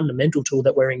a fundamental tool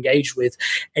that we're engaged with.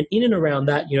 And in and around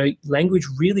that, you know, language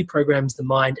really programs the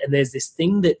mind. And there's this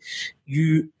thing that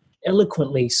you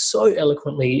so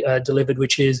eloquently delivered,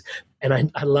 which is,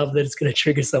 and I love that it's going to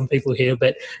trigger some people here,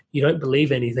 but you don't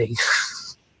believe anything.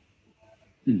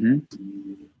 Mm-hmm.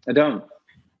 I don't.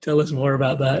 Tell us more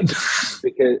about that.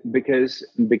 because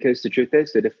the truth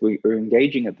is that if we are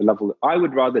engaging at the level, I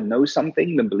would rather know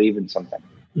something than believe in something.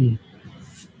 And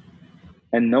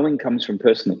knowing comes from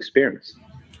personal experience.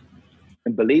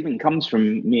 And believing comes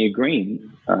from me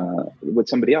agreeing with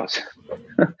somebody else.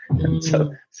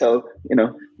 So you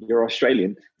know, you're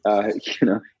Australian. You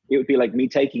know, it would be like me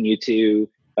taking you to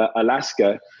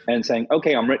Alaska and saying,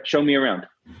 "Okay, I'm rich. Show me around."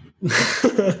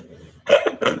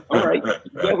 All right,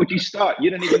 where would you start?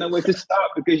 You don't even know where to start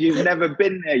because you've never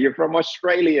been there. You're from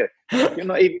Australia.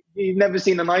 You've never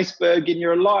seen an iceberg in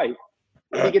your life.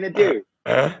 What are you gonna do?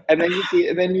 And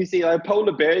then you see a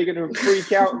polar bear. You're gonna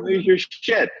freak out and lose your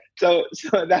shit. So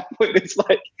at that point, it's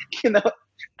like, you know,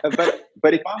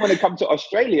 but if I want to come to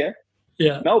Australia,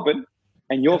 Melbourne,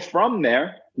 and you're from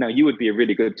there, now you would be a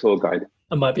really good tour guide.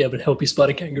 I might be able to help you spot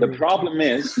a kangaroo. The problem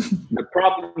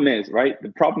is, right?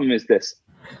 The problem is this,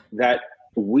 that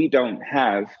we don't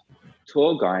have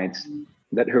tour guides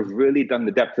that have really done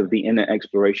the depth of the inner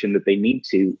exploration that they need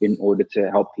to in order to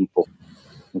help people.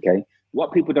 Okay.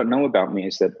 What people don't know about me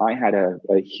is that I had a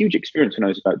huge experience when I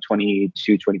was about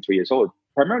 22, 23 years old,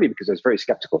 primarily because I was very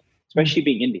skeptical, especially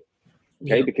being Indian.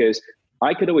 Okay. Yeah. Because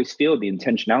I could always feel the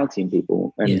intentionality in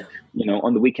people. And, you know,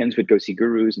 on the weekends we'd go see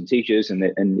gurus and teachers and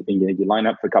you know, you line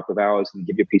up for a couple of hours and they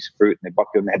give you a piece of fruit and they bop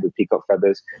you on the head with peacock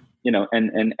feathers, you know,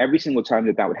 and every single time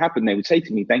that would happen, they would say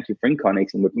to me, "Thank you for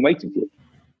incarnating. We've been waiting for you."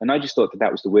 And I just thought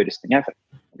that was the weirdest thing ever.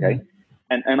 Okay.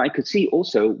 And I could see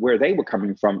also where they were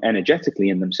coming from energetically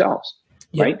in themselves,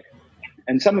 right?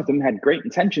 And some of them had great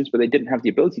intentions, but they didn't have the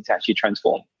ability to actually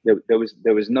transform. There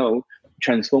was no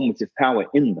transformative power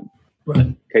in them.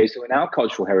 Right. Okay, so in our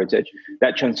cultural heritage,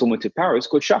 that transformative power is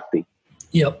called Shakti.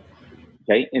 Yep.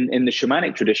 Okay, in the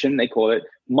shamanic tradition, they call it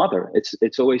Mother.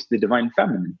 It's always the divine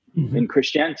feminine. Mm-hmm. In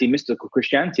Christianity, mystical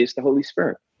Christianity, it's the Holy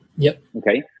Spirit. Yep.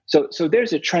 Okay, so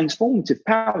there's a transformative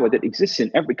power that exists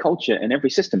in every culture and every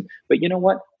system. But you know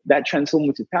what? That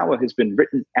transformative power has been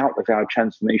written out of our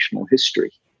transformational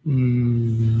history.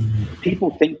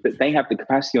 People think that they have the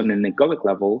capacity on an egoic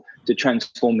level to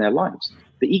transform their lives.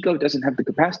 The ego doesn't have the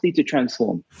capacity to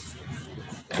transform.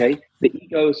 Okay, the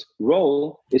ego's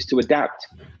role is to adapt,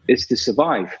 is to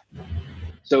survive.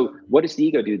 So what does the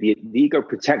ego do? The ego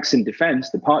protects and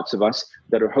defends the parts of us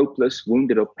that are hopeless,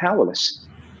 wounded, or powerless.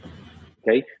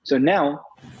 Okay, so now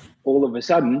all of a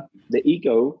sudden the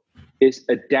ego is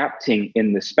adapting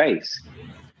in the space.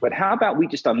 But how about we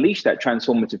just unleash that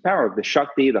transformative power of the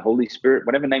Shakti, the Holy Spirit,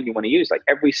 whatever name you want to use? Like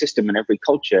every system and every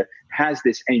culture has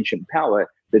this ancient power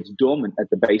that's dormant at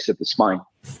the base of the spine.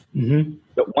 Mm-hmm.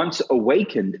 That once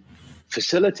awakened,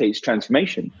 facilitates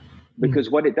transformation.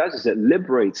 Because what it does is it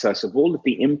liberates us of all of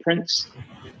the imprints.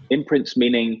 Imprints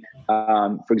meaning,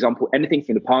 for example, anything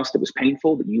from the past that was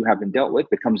painful that you haven't dealt with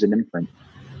becomes an imprint.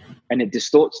 And it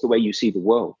distorts the way you see the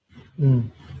world.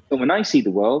 So when I see the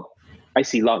world, I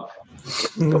see love.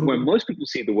 But when most people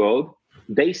see the world,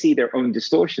 they see their own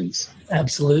distortions.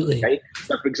 Absolutely. Okay?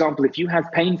 So for example, if you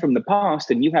have pain from the past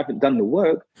and you haven't done the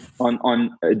work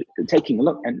on taking a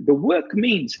look, and the work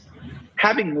means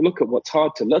having a look at what's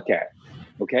hard to look at.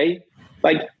 Okay,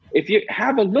 like if you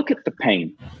have a look at the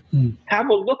pain, have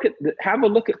a look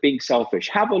at being selfish,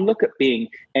 have a look at being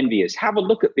envious, have a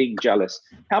look at being jealous,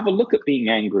 have a look at being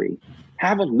angry,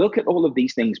 have a look at all of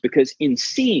these things, because in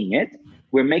seeing it,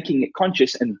 we're making it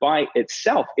conscious, and by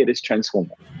itself, it is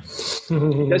transforming.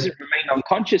 It doesn't remain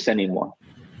unconscious anymore.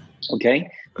 Okay,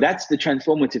 that's the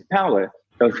transformative power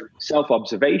of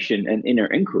self-observation and inner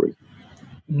inquiry.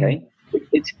 Okay,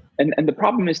 and the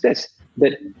problem is this,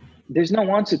 that there's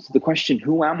no answer to the question,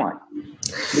 who am I?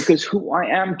 Because who I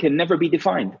am can never be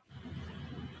defined.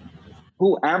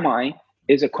 Who am I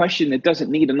is a question that doesn't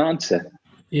need an answer.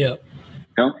 Yeah.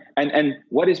 And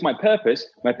what is my purpose?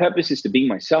 My purpose is to be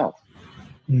myself.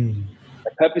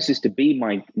 My purpose is to be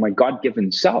my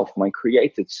God-given self, my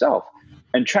created self.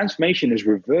 And transformation is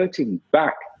reverting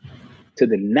back to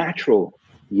the natural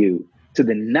you,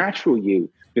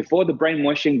 before the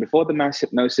brainwashing, before the mass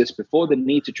hypnosis, before the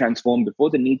need to transform, before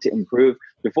the need to improve,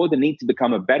 before the need to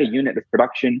become a better unit of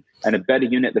production and a better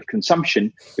unit of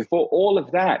consumption. Before all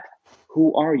of that,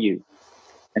 who are you?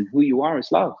 And who you are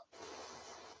is love.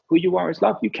 Who you are is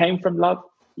love. You came from love.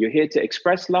 You're here to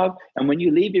express love. And when you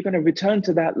leave, you're going to return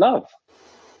to that love.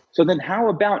 So then how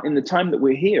about in the time that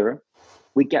we're here,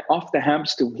 we get off the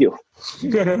hamster wheel? How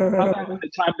about in the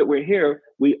time that we're here,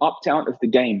 we opt out of the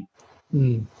game?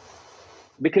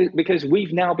 Because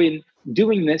we've now been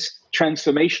doing this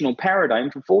transformational paradigm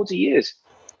for 40 years.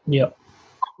 Yeah.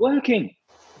 Working.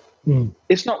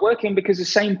 It's not working because the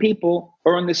same people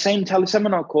are on the same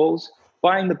teleseminar calls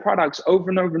buying the products over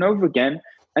and over and over again.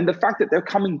 And the fact that they're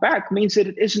coming back means that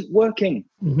it isn't working.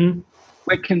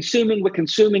 We're consuming,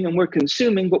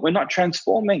 but we're not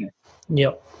transforming.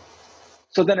 Yeah.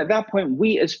 So then at that point,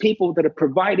 we as people that are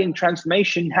providing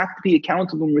transformation have to be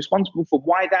accountable and responsible for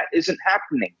why that isn't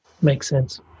happening. Makes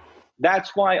sense.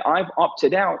 That's why I've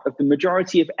opted out of the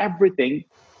majority of everything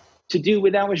to do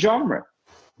with our genre.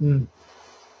 And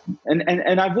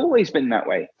I've always been that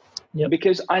way. Yep.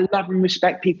 Because I love and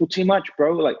respect people too much,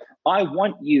 bro. Like, I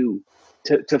want you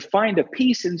to find a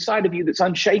peace inside of you that's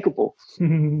unshakable.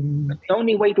 The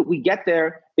only way that we get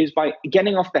there is by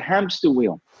getting off the hamster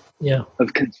wheel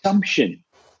of consumption.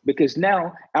 Because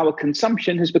now our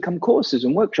consumption has become courses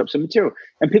and workshops and material.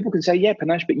 And people can say, yeah,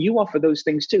 Panache, but you offer those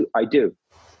things too. I do.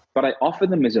 But I offer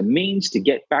them as a means to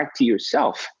get back to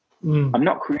yourself. I'm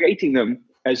not creating them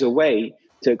as a way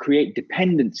to create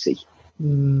dependency.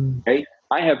 Okay?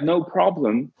 I have no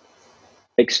problem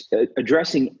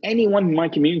addressing anyone in my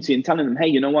community and telling them, hey,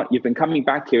 you know what? You've been coming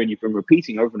back here and you've been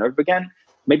repeating over and over again.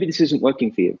 Maybe this isn't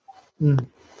working for you.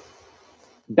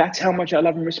 That's how much I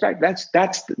love and respect.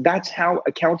 That's how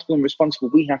accountable and responsible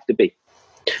we have to be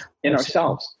in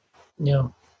ourselves. Yeah.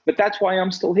 But that's why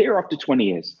I'm still here after 20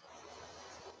 years.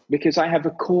 Because I have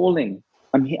a calling.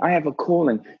 I have a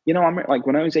calling. You know, I'm like,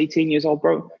 when I was 18 years old,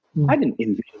 bro, I didn't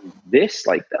envision this.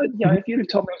 Like, you know, if you'd have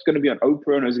told me I was going to be on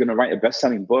Oprah and I was going to write a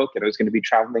best-selling book and I was going to be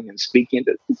traveling and speaking,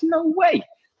 there's no way.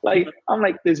 Like, I'm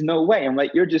like, there's no way. I'm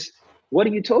like, what are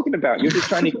you talking about? You're just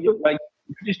trying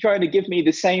to give me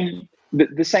the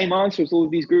same answers all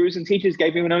of these gurus and teachers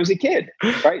gave me when I was a kid,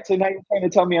 right? So now you're trying to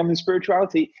tell me I'm in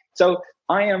spirituality. So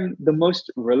I am the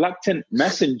most reluctant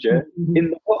messenger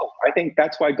in the world. I think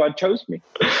that's why God chose me.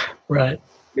 Right.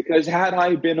 Because had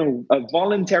I been a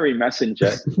voluntary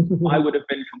messenger, I would have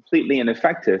been completely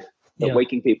ineffective at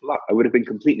waking people up. I would have been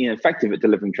completely ineffective at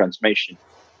delivering transformation.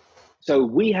 So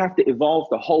we have to evolve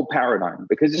the whole paradigm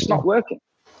because it's not working.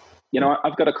 You know,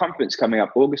 I've got a conference coming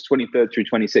up August 23rd through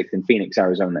 26th in Phoenix,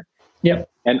 Arizona. Yep.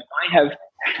 And I have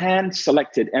hand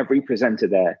selected every presenter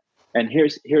there. And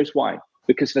here's why.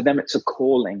 Because for them, it's a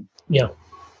calling. Yeah.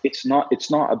 It's not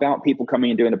about people coming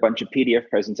and doing a bunch of PDF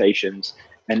presentations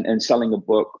and selling a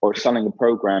book or selling a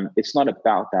program. It's not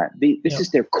about that. This is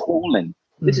their calling.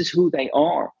 This is who they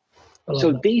are.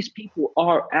 So these people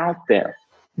are out there.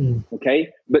 Okay.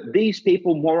 But these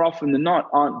people more often than not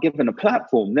aren't given a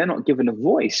platform. They're not given a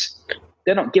voice.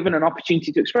 They're not given an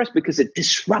opportunity to express because it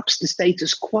disrupts the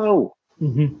status quo.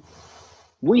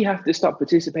 We have to stop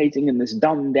participating in this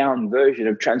dumbed down version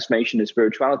of transformation and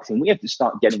spirituality. And we have to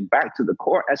start getting back to the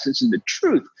core essence and the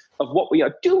truth of what we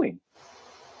are doing.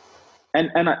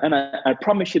 And I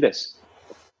promise you this,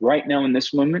 right now in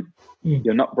this moment,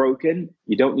 you're not broken.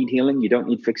 You don't need healing. You don't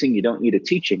need fixing. You don't need a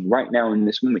teaching. Right now in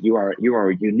this moment, you are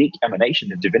a unique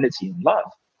emanation of divinity and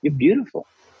love. You're beautiful.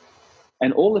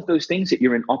 And all of those things that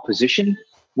you're in opposition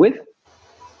with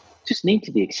just need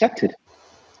to be accepted.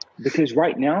 Because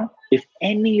right now, if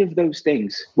any of those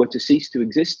things were to cease to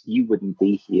exist, you wouldn't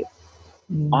be here.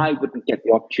 I wouldn't get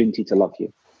the opportunity to love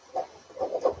you.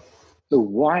 So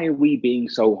why are we being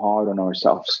so hard on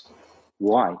ourselves?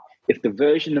 Why? If the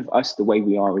version of us the way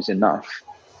we are is enough,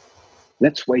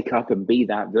 let's wake up and be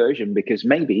that version, because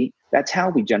maybe that's how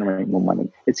we generate more money.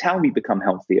 It's how we become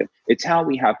healthier. It's how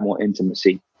we have more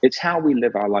intimacy. It's how we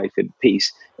live our life in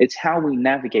peace. It's how we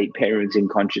navigate parenting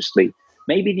consciously.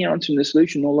 Maybe the answer and the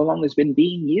solution all along has been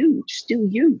being you. Just do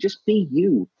you. Just be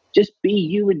you. Just be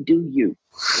you and do you.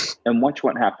 And watch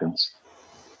what happens.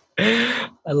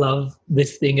 I love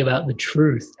this thing about the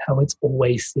truth, how it's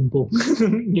always simple.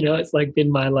 It's like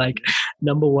been my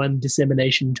number one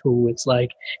dissemination tool. It's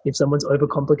like if someone's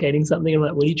overcomplicating something, I'm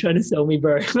like, what are you trying to sell me,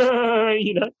 bro?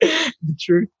 The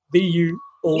truth, be you,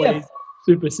 always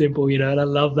super simple, and I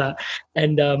love that.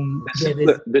 And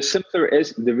the simpler it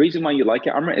is, the reason why you like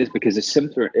it, Amrit, is because the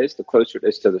simpler it is, the closer it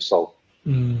is to the soul.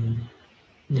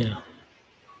 Yeah.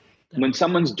 When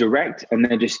someone's direct and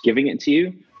they're just giving it to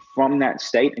you from that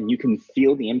state, and you can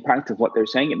feel the impact of what they're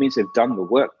saying, it means they've done the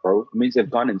work, bro. It means they've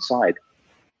gone inside.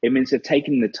 It means they've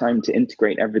taken the time to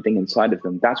integrate everything inside of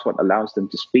them. That's what allows them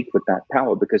to speak with that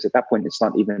power, because at that point, it's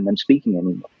not even them speaking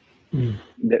anymore.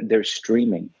 They're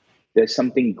streaming. There's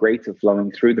something greater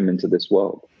flowing through them into this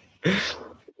world.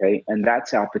 Okay, and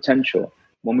that's our potential.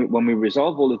 When we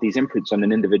resolve all of these inputs on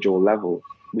an individual level,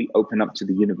 we open up to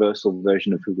the universal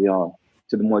version of who we are,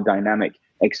 to the more dynamic,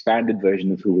 expanded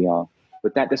version of who we are.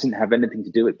 But that doesn't have anything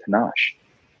to do with panache.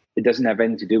 It doesn't have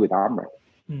anything to do with Amrit.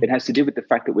 It has to do with the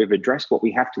fact that we've addressed what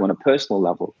we have to on a personal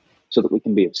level so that we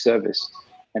can be of service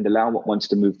and allow what wants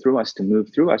to move through us,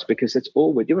 because that's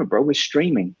all we're doing, bro. We're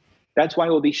streaming. That's why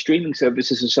all these streaming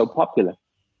services are so popular,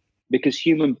 because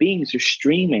human beings are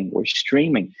streaming. We're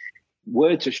streaming.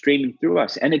 Words are streaming through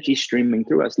us. Energy is streaming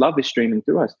through us. Love is streaming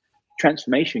through us.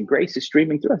 Transformation, grace is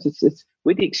streaming through us.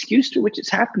 We're the excuse through which it's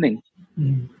happening.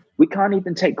 We can't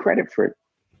even take credit for it.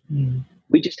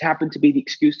 We just happen to be the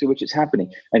excuse to which it's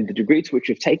happening. And the degree to which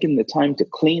we've taken the time to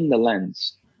clean the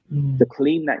lens, to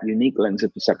clean that unique lens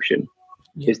of perception,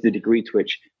 is the degree to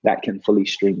which that can fully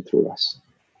stream through us.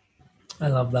 I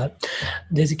love that.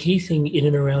 There's a key thing in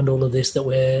and around all of this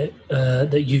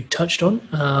that you touched on,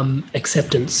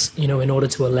 acceptance, in order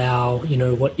to allow,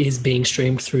 what is being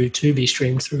streamed through to be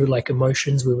streamed through, like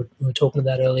emotions. We were talking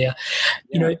about earlier.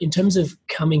 In terms of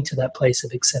coming to that place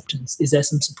of acceptance, is there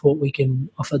some support we can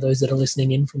offer those that are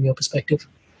listening in from your perspective?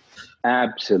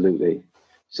 Absolutely.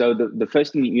 So the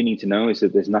first thing that you need to know is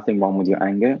that there's nothing wrong with your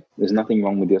anger, there's nothing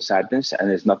wrong with your sadness, and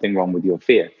there's nothing wrong with your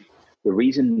fear. The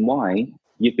reason why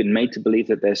you've been made to believe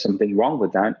that there's something wrong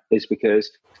with that is because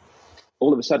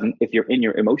all of a sudden, if you're in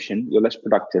your emotion, you're less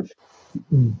productive.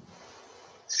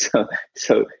 So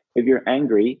if you're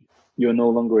angry, you're no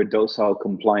longer a docile,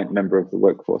 compliant member of the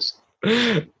workforce.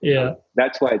 Yeah.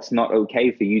 That's why it's not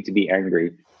okay for you to be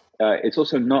angry. It's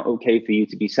also not okay for you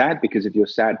to be sad, because if you're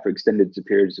sad for extended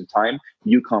periods of time,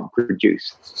 you can't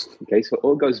produce. Okay, so it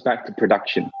all goes back to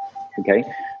production. Okay,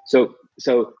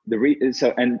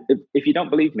 and if you don't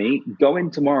believe me, go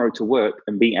in tomorrow to work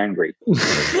and be angry.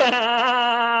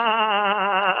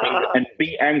 and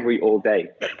be angry all day.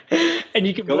 And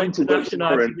you can go into work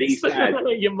tomorrow and be sad.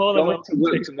 You're more than welcome.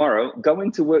 Go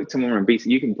into work tomorrow and be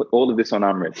sad. You can put all of this on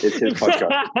Amrit. It's his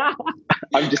podcast.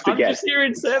 I'm just a guest. I'm just here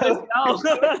in service now.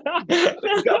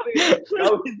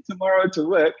 Go in tomorrow to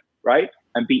work, right?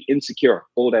 And be insecure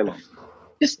all day long.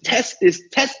 Just test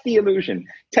the illusion,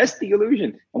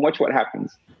 and watch what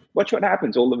happens.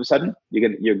 All of a sudden,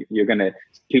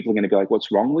 people are gonna go like,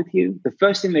 "What's wrong with you?" The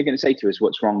first thing they're gonna say to you is,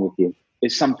 "What's wrong with you?"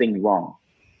 Is something wrong?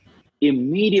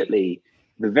 Immediately,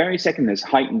 the very second there's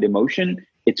heightened emotion,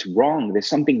 it's wrong. There's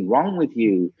something wrong with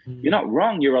you. You're not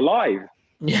wrong. You're alive.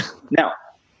 Yeah. Now,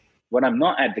 what I'm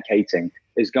not advocating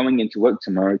is going into work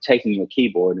tomorrow, taking your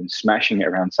keyboard and smashing it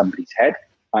around somebody's head.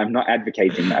 I'm not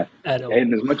advocating that. At all.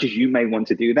 And as much as you may want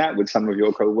to do that with some of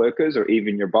your co-workers or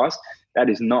even your boss, that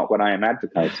is not what I am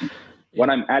advocating. What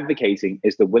I'm advocating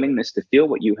is the willingness to feel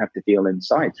what you have to feel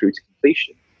inside through to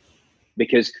completion.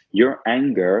 Because your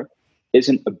anger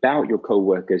isn't about your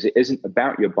co-workers. It isn't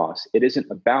about your boss. It isn't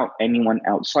about anyone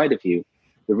outside of you.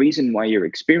 The reason why you're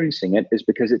experiencing it is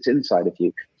because it's inside of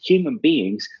you. Human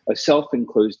beings are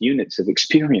self-enclosed units of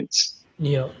experience.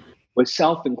 Yeah. We're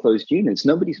self-enclosed units.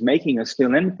 Nobody's making us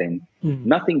feel anything.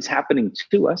 Nothing's happening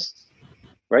to us,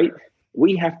 right?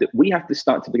 We have to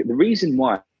start to begin. The reason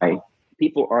why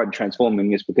people aren't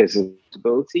transforming is because of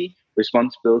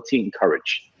responsibility, and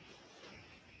courage.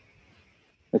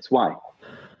 That's why.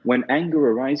 When anger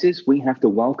arises, we have to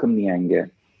welcome the anger.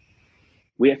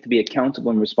 We have to be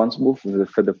accountable and responsible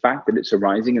for the fact that it's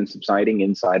arising and subsiding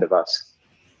inside of us.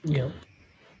 Yeah.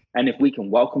 And if we can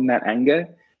welcome that anger,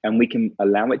 and we can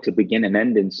allow it to begin and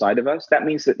end inside of us, that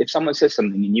means that if someone says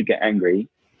something and you get angry,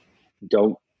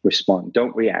 don't respond.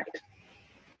 Don't react.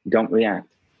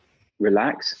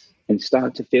 Relax and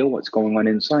start to feel what's going on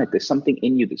inside. There's something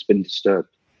in you that's been disturbed.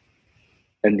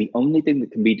 And the only thing that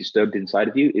can be disturbed inside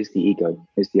of you is the ego,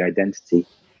 is the identity,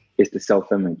 is the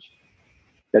self-image.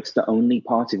 That's the only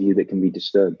part of you that can be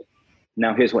disturbed.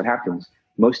 Now, here's what happens.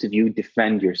 Most of you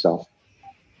defend yourself.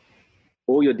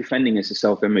 All you're defending is the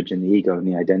self-image and the ego and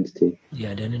the identity. The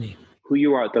identity. who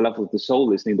you are at the level of the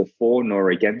soul is neither for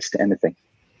nor against anything.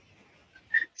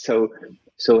 So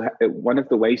one of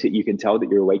the ways that you can tell that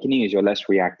you're awakening is you're less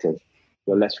reactive.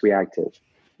 You're less reactive.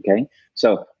 Okay.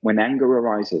 So when anger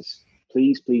arises,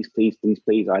 please, please, please, please,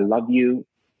 please, I love you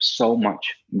so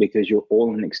much because you're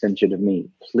all an extension of me.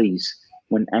 Please,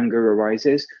 when anger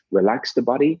arises, relax the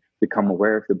body, become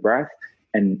aware of the breath,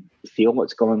 and feel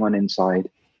what's going on inside,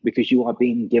 because you are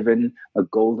being given a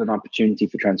golden opportunity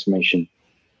for transformation.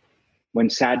 When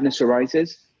sadness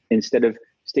arises, instead of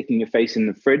sticking your face in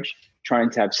the fridge, trying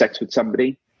to have sex with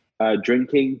somebody,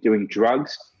 drinking, doing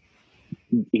drugs,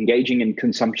 engaging in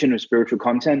consumption of spiritual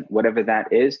content, whatever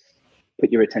that is, put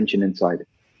your attention inside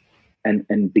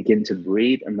and begin to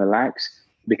breathe and relax,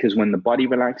 because when the body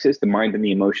relaxes, the mind and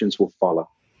the emotions will follow.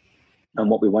 And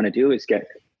what we want to do is get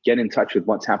in touch with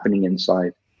what's happening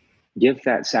inside. Give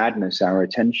that sadness our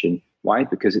attention. Why?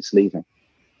 Because it's leaving.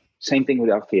 Same thing with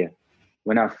our fear.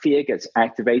 When our fear gets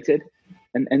activated,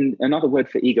 and another word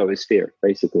for ego is fear,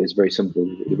 basically. It's very simple.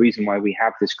 The reason why we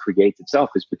have this created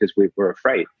self is because we're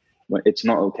afraid. It's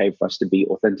not okay for us to be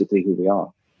authentically who we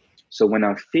are. So when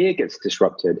our fear gets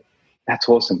disrupted, that's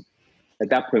awesome. At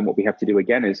that point, what we have to do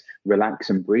again is relax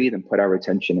and breathe and put our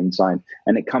attention inside.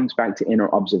 And it comes back to inner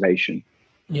observation.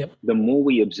 Yep. The more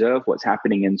we observe what's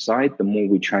happening inside, the more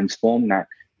we transform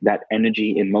that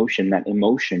energy in motion, that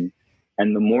emotion.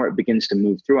 And the more it begins to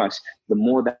move through us, the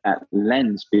more that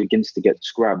lens begins to get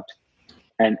scrubbed.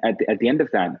 And at the end of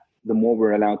that, the more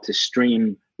we're allowed to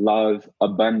stream love,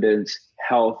 abundance,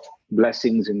 health,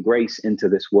 blessings, and grace into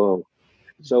this world.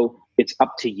 So it's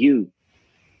up to you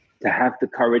to have the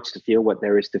courage to feel what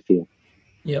there is to feel.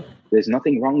 Yep. There's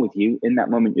nothing wrong with you. In that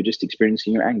moment, you're just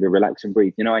experiencing your anger. Relax and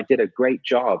breathe. I did a great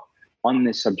job on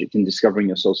this subject in Discovering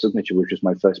Your Soul Signature, which was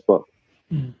my first book.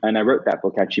 And I wrote that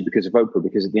book actually because of Oprah,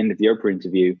 because at the end of the Oprah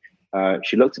interview,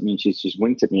 she looked at me and she just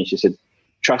winked at me and she said,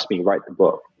 "Trust me, write the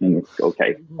book." And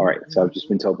okay, all right. So I've just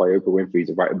been told by Oprah Winfrey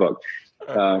to write a book.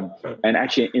 And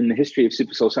actually, in the history of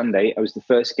Super Soul Sunday, I was the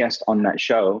first guest on that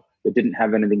show that didn't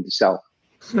have anything to sell.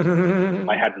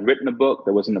 I hadn't written a book.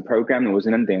 There wasn't a program. There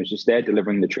wasn't anything. I was just there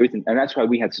delivering the truth. And that's why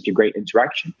we had such a great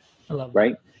interaction. I love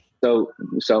right? So,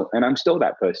 and I'm still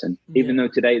that person. Even though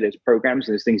today there's programs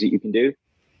and there's things that you can do,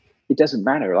 it doesn't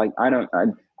matter. Like, I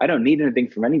don't need anything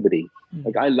from anybody.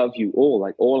 Like, I love you all.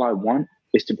 Like, all I want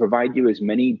is to provide you as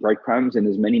many breadcrumbs and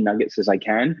as many nuggets as I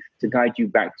can to guide you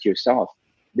back to yourself,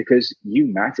 because you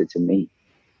matter to me,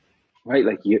 right?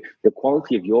 Like, the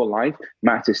quality of your life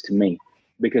matters to me,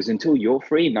 because until you're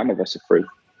free, none of us are free.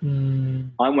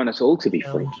 I want us all to be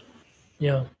free.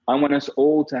 Yeah. I want us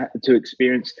all to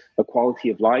experience a quality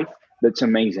of life that's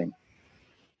amazing,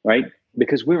 right?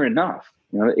 Because we're enough.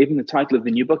 Even the title of the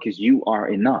new book is "You Are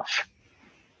Enough,"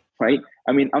 right?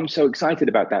 I mean, I'm so excited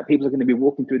about that. People are going to be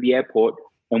walking through the airport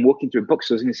and walking through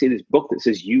bookstores and going to see this book that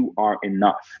says "You Are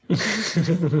Enough."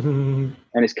 And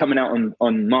it's coming out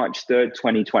on March 3rd,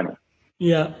 2020.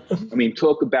 Yeah. I mean,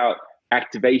 talk about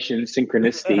activation,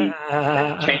 synchronicity,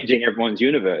 changing everyone's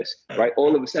universe, right?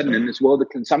 All of a sudden, in this world of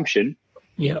consumption,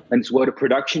 and this world of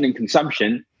production and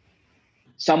consumption,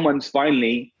 someone's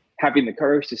finally having the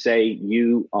courage to say,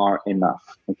 "You are enough."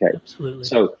 Okay. Absolutely.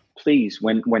 So please,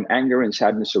 when anger and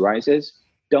sadness arises,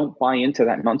 don't buy into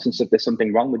that nonsense if there's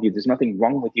something wrong with you. There's nothing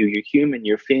wrong with you. You're human.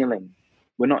 You're feeling.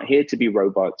 We're not here to be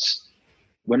robots.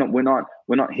 We're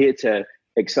not here to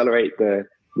accelerate the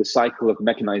cycle of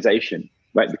mechanization,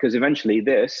 right? Because eventually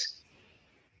this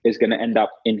is going to end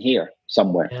up in here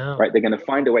somewhere, right? They're going to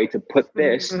find a way to put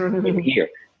this in here,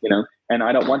 and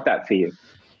I don't want that for you.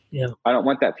 Yeah. I don't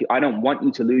want that for you. I don't want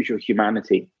you to lose your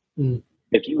humanity.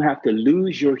 If you have to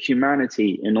lose your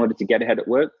humanity in order to get ahead at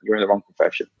work, you're in the wrong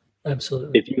profession.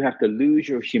 Absolutely. If you have to lose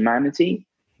your humanity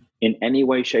in any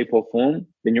way, shape, or form,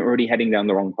 then you're already heading down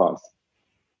the wrong path.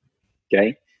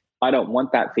 Okay? I don't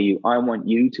want that for you. I want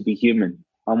you to be human.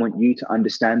 I want you to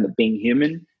understand that being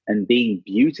human and being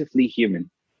beautifully human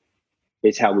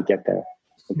is how we get there.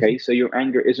 Okay, so your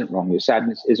anger isn't wrong. Your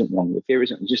sadness isn't wrong. Your fear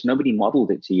isn't. Just nobody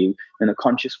modeled it to you in a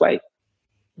conscious way,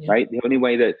 right? The only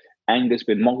way that anger's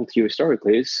been modeled to you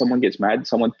historically is someone gets mad,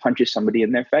 someone punches somebody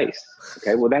in their face.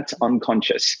 Okay, well, that's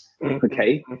unconscious.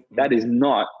 Okay, that is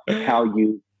not how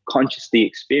you consciously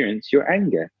experience your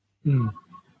anger.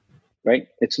 Right?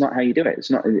 It's not how you do it.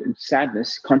 It's not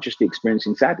sadness. Consciously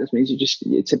experiencing sadness means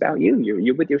it's about you.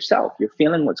 You're with yourself. You're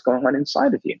feeling what's going on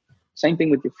inside of you. Same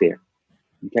thing with your fear.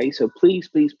 Okay, so please,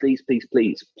 please, please, please,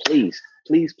 please, please,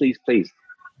 please, please, please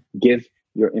give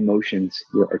your emotions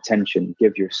your attention.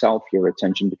 Give yourself your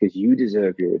attention, because you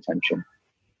deserve your attention.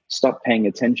 Stop paying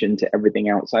attention to everything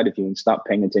outside of you and stop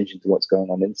paying attention to what's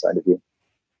going on inside of you.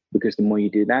 Because the more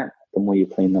you do that, the more you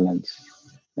clean the lens.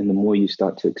 And the more you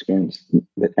start to experience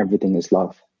that everything is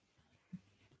love,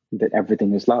 that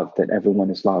everything is love, that everyone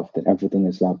is love, that everything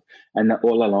is love. And that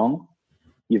all along,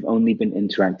 you've only been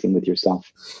interacting with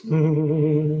yourself.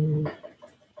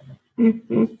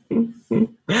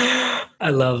 I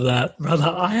love that,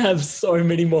 brother. I have so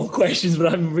many more questions,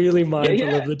 but I'm really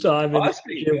mindful of the time and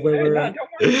where we're at.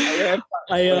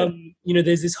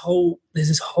 There's this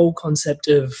whole concept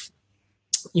of,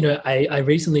 I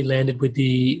recently landed with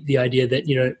the idea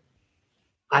that,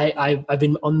 I've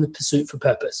been on the pursuit for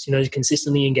purpose,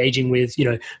 consistently engaging with,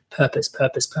 purpose.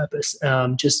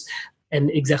 And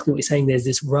exactly what you're saying, there's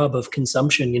this rub of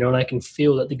consumption, and I can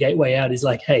feel that the gateway out is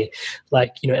like, hey,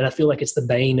 and I feel like it's the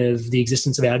bane of the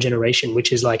existence of our generation,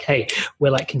 which is like, hey,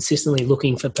 we're like consistently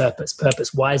looking for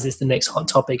purpose. Why is this the next hot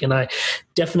topic? And I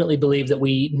definitely believe that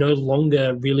we no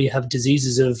longer really have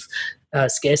diseases of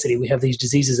scarcity. We have these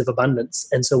diseases of abundance.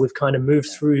 And so we've kind of moved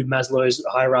through Maslow's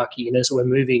hierarchy, so we're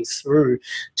moving through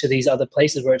to these other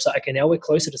places where it's like, okay, now we're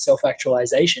closer to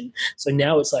self-actualization. So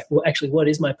now it's like, well, actually, what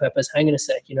is my purpose? Hang on a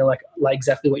sec, like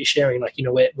exactly what you're sharing,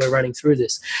 we're running through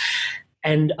this.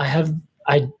 And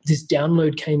this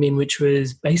download came in, which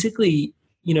was basically,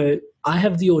 I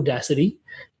have the audacity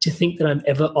to think that I'm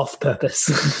ever off purpose.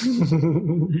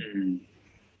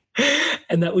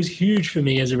 And that was huge for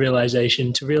me as a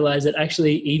realization, to realize that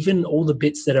actually even all the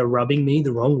bits that are rubbing me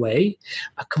the wrong way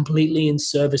are completely in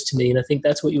service to me. And I think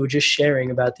that's what you were just sharing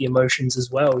about the emotions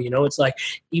as well. It's like,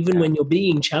 even when you're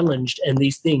being challenged and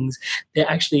these things, they're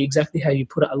actually exactly how you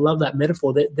put it. I love that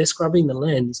metaphor. They're scrubbing the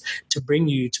lens to bring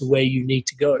you to where you need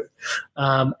to go.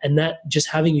 And that, just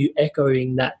having you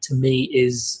echoing that to me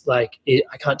is like,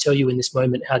 I can't tell you in this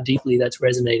moment how deeply that's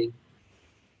resonating.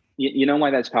 You know why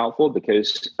that's powerful?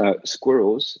 Because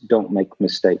squirrels don't make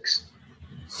mistakes.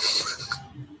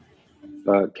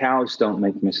 Cows don't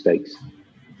make mistakes.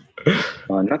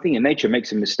 Nothing in nature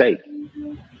makes a mistake.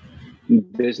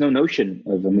 There's no notion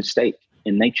of a mistake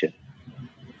in nature.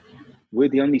 We're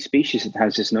the only species that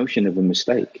has this notion of a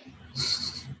mistake.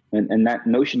 And that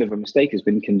notion of a mistake has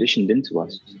been conditioned into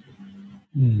us.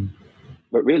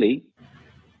 But really,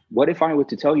 what if I were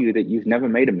to tell you that you've never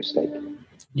made a mistake?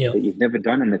 Yeah. That you've never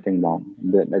done anything wrong,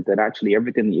 that actually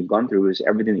everything that you've gone through is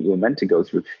everything that you were meant to go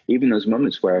through, even those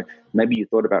moments where maybe you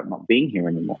thought about not being here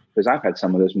anymore, because I've had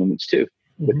some of those moments too.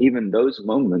 But even those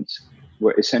moments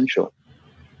were essential,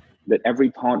 that every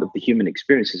part of the human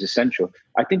experience is essential.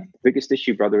 I think the biggest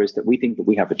issue, brother, is that we think that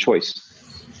we have a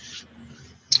choice.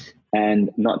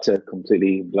 And not to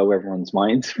completely blow everyone's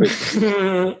minds with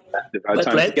our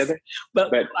time together, but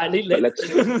let's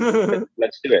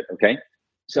do it, okay?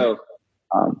 So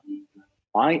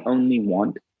I only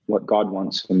want what God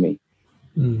wants for me.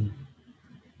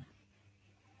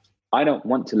 I don't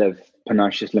want to live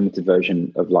Panache's limited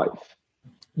version of life.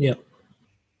 Yeah.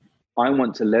 I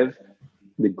want to live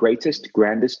the greatest,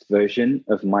 grandest version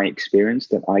of my experience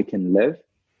that I can live,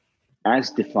 as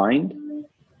defined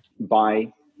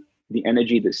by the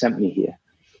energy that sent me here.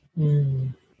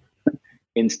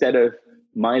 Instead of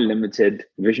my limited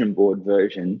vision board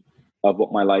version of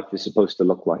what my life is supposed to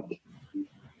look like.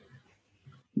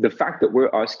 The fact that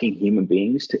we're asking human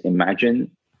beings to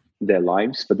imagine their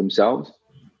lives for themselves,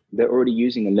 they're already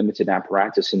using a limited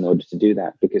apparatus in order to do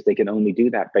that, because they can only do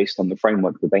that based on the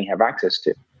framework that they have access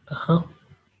to.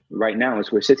 Right now,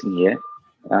 as we're sitting here,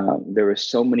 there are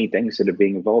so many things that are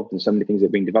being evolved and so many things that are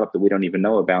being developed that we don't even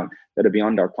know about, that are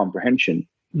beyond our comprehension.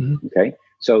 Okay,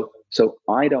 so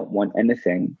I don't want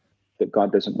anything that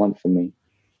God doesn't want for me.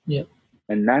 Yeah,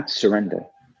 and that's surrender.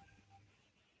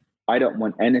 I don't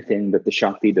want anything that the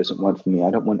Shakti doesn't want for me. I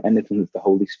don't want anything that the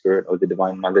Holy Spirit or the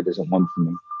Divine Mother doesn't want for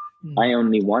me. I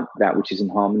only want that which is in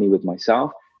harmony with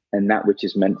myself and that which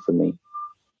is meant for me.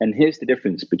 And here's the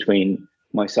difference between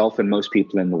myself and most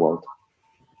people in the world.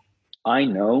 I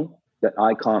know that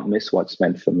I can't miss what's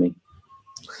meant for me.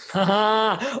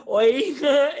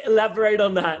 Elaborate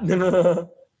on that.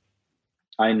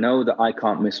 I know that I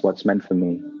can't miss what's meant for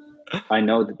me. I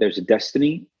know that there's a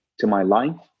destiny to my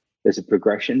life. There's a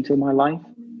progression to my life,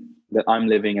 that I'm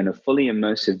living in a fully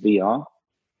immersive VR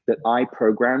that I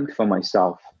programmed for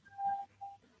myself.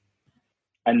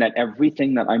 And that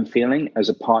everything that I'm feeling as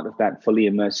a part of that fully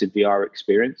immersive VR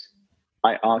experience,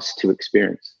 I asked to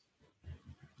experience.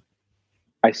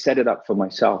 I set it up for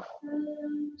myself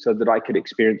so that I could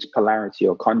experience polarity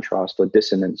or contrast or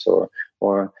dissonance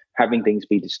or having things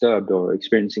be disturbed or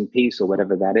experiencing peace or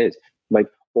whatever that is. Like,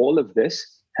 all of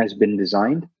this has been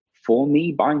designed for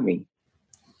me, by me.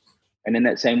 And in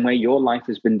that same way, your life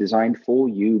has been designed for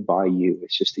you, by you.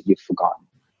 It's just that you've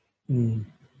forgotten.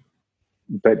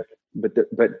 But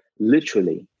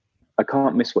literally, I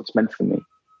can't miss what's meant for me.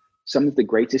 Some of the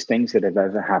greatest things that have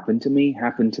ever happened to me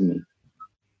happened to me.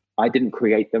 I didn't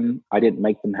create them. I didn't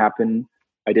make them happen.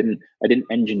 I didn't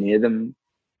engineer them.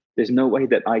 There's no way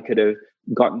that I could have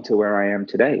gotten to where I am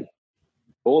today.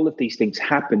 All of these things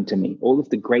happened to me. All of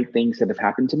the great things that have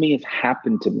happened to me have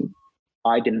happened to me.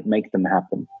 I didn't make them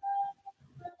happen.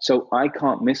 So I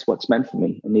can't miss what's meant for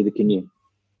me, and neither can you.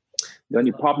 The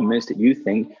only problem is that you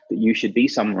think that you should be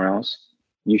somewhere else.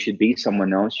 You should be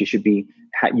someone else. You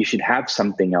should have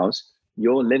something else.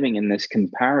 You're living in this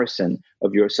comparison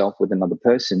of yourself with another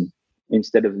person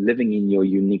instead of living in your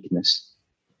uniqueness.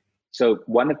 So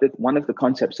one of the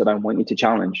concepts that I want you to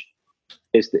challenge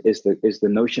is the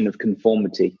notion of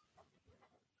conformity.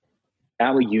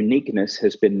 Our uniqueness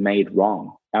has been made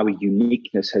wrong. Our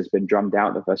uniqueness has been drummed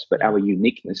out of us, but our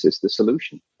uniqueness is the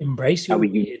solution. Embrace your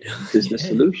weird. Is the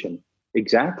solution.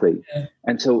 Exactly. Yeah.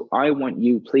 And so I want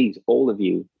you, please, all of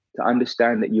you, to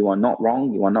understand that you are not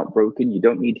wrong. You are not broken. You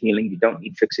don't need healing. You don't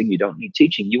need fixing. You don't need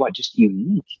teaching. You are just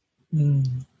unique. Be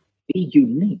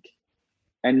unique.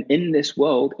 And in this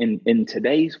world, in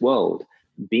today's world,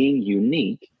 being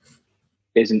unique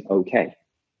isn't okay,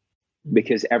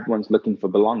 because everyone's looking for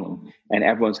belonging and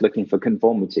everyone's looking for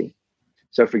conformity.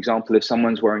 So, for example, if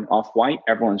someone's wearing off-white,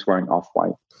 everyone's wearing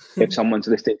off-white. If someone's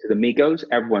listening to the Migos,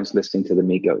 everyone's listening to the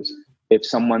Migos. If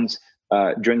someone's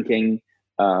drinking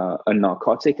a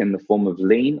narcotic in the form of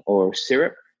lean or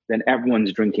syrup, then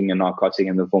everyone's drinking a narcotic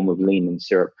in the form of lean and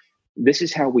syrup. This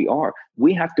is how we are.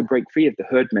 We have to break free of the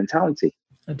herd mentality.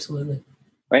 Absolutely.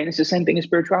 Right? And it's the same thing in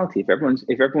spirituality. If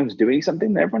everyone's doing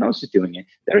something, then everyone else is doing it.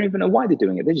 They don't even know why they're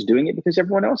doing it. They're just doing it because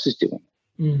everyone else is doing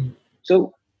it.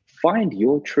 So find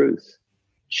your truth.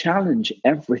 Challenge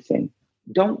everything.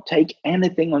 Don't take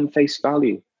anything on face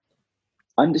value.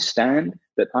 Understand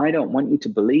that I don't want you to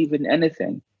believe in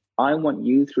anything. I want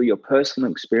you, through your personal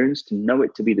experience, to know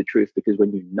it to be the truth, because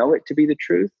when you know it to be the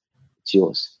truth, it's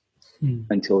yours.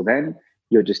 Until then,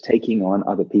 you're just taking on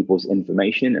other people's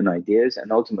information and ideas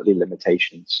and ultimately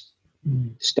limitations.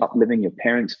 Stop living your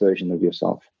parents' version of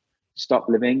yourself. Stop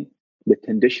living the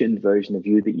conditioned version of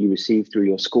you that you received through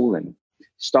your schooling.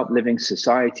 Stop living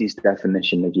society's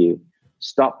definition of you.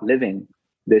 Stop living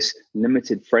this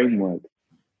limited framework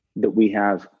that we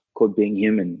have called being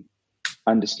human.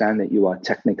 Understand that you are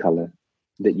technicolor,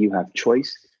 that you have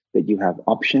choice, that you have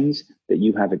options, that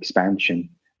you have expansion.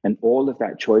 And all of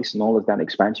that choice and all of that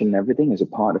expansion and everything is a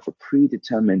part of a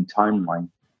predetermined timeline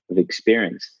of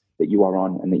experience that you are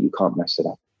on, and that you can't mess it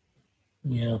up.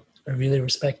 Yeah, I really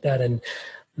respect that. And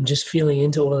I'm just feeling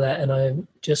into all of that. And I'm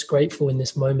just grateful in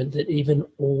this moment that even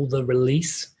all the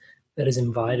release that is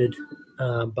invited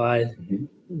by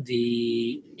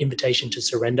the invitation to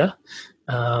surrender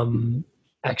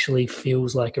actually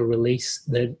feels like a release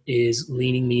that is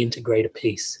leaning me into greater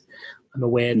peace. I'm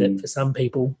aware that for some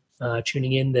people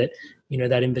tuning in, that, you know,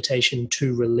 that invitation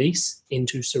to release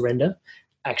into surrender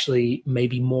actually may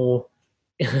be more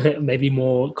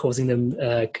causing them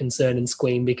concern and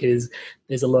squeam, because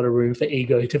there's a lot of room for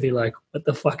ego to be like, what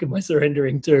the fuck am I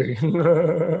surrendering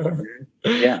to?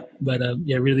 Yeah. But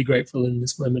really grateful in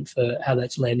this moment for how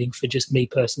that's landing for just me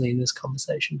personally in this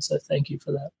conversation. So thank you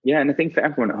for that. Yeah. And I think for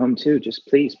everyone at home too, just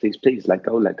please, please, please let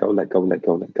go, let go, let go, let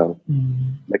go, let go.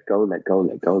 Let go, let go,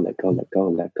 let go, let go, let go,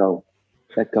 let go.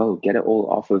 Let go, get it all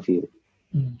off of you.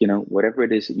 You know, whatever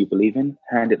it is that you believe in,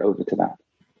 hand it over to that.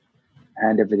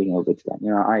 Hand everything over to that.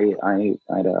 You know, I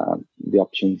had the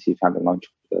opportunity of having lunch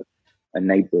with a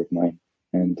neighbor of mine,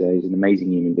 and he's an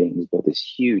amazing human being. He's built this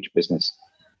huge business,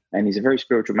 and he's a very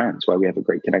spiritual man. That's why we have a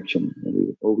great connection.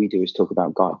 All we do is talk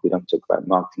about God. We don't talk about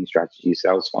marketing strategies,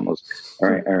 sales funnels,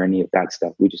 or any of that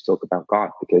stuff. We just talk about God,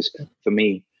 because for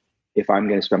me, if I'm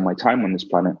going to spend my time on this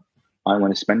planet, I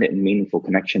want to spend it in meaningful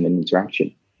connection and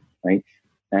interaction, right?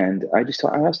 And I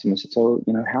asked him, I said, so,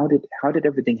 you know, how did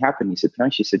everything happen? He said,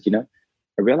 she said, you know,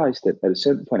 I realized that at a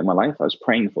certain point in my life, I was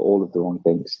praying for all of the wrong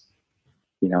things.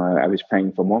 You know, I was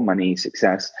praying for more money,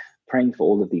 success, praying for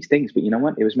all of these things. But you know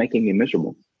what? It was making me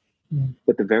miserable.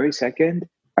 But the very second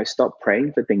I stopped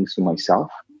praying for things for myself,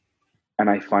 and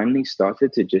I finally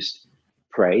started to just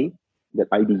pray that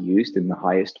I be used in the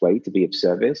highest way to be of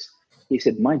service, he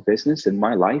said, my business and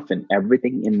my life and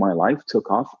everything in my life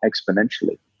took off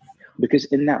exponentially. Because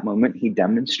in that moment, he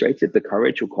demonstrated the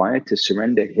courage required to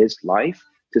surrender his life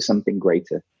to something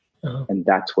greater. And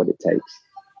that's what it takes.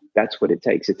 That's what it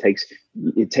takes. It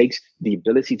takes the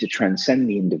ability to transcend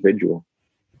the individual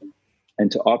and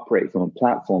to operate from a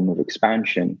platform of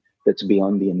expansion that's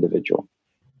beyond the individual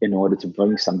in order to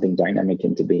bring something dynamic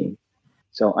into being.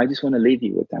 So I just want to leave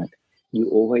you with that. You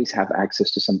always have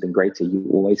access to something greater. You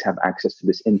always have access to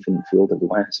this infinite field of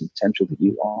awareness and potential that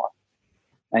you are.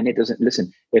 And it doesn't,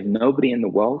 listen, if nobody in the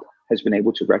world has been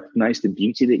able to recognize the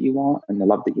beauty that you are and the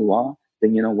love that you are,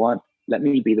 then you know what? Let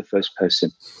me be the first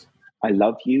person. I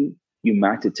love you. You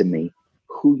matter to me.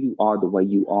 Who you are, the way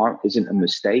you are, isn't a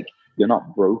mistake. You're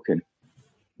not broken.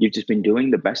 You've just been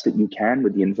doing the best that you can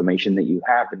with the information that you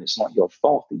have, and it's not your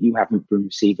fault that you haven't been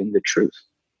receiving the truth.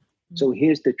 So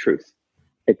here's the truth.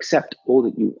 Accept all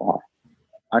that you are.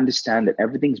 Understand that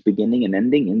everything's beginning and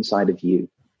ending inside of you.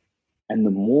 And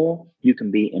the more you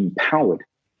can be empowered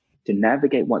to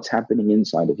navigate what's happening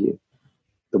inside of you,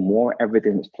 the more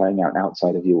everything that's playing out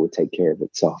outside of you will take care of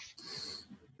itself.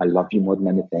 I love you more than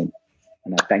anything.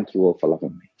 And I thank you all for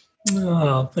loving me.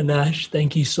 Oh, Panache,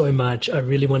 thank you so much. I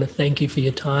really want to thank you for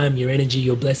your time, your energy,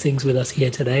 your blessings with us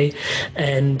here today.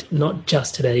 And not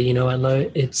just today, you know, I know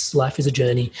life is a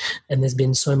journey, and there's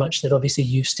been so much that obviously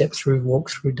you've stepped through,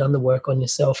 walked through, done the work on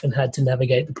yourself, and had to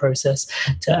navigate the process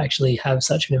to actually have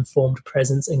such an informed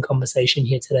presence and conversation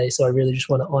here today. So I really just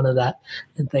want to honor that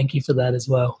and thank you for that as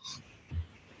well.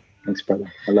 Thanks,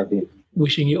 brother. I love you.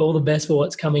 Wishing you all the best for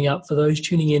what's coming up. For those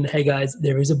tuning in, hey guys,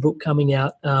 there is a book coming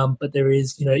out, but there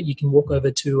is, you know, you can walk over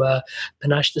to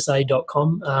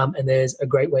panashedesai.com and there's a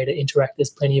great way to interact. There's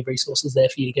plenty of resources there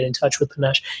for you to get in touch with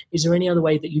Panache. Is there any other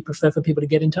way that you prefer for people to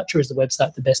get in touch, or is the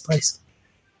website the best place?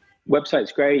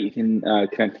 Website's great. You can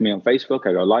connect with me on Facebook.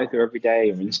 I go live there every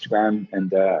day, or Instagram,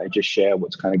 and I just share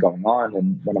what's kind of going on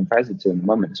and what I'm present to in the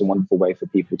moment. It's a wonderful way for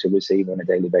people to receive on a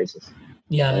daily basis.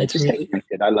 Yeah, it's just really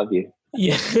connected. I love you.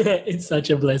 Yeah, it's such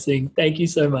a blessing. Thank you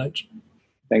so much.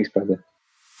 Thanks, brother.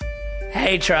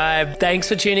 Hey tribe, thanks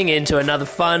for tuning in to another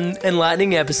fun,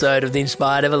 enlightening episode of The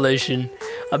Inspired Evolution.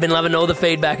 I've been loving all the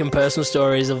feedback and personal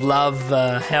stories of love,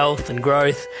 health and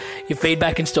growth. Your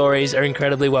feedback and stories are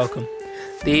incredibly welcome.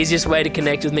 The easiest way to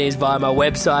connect with me is via my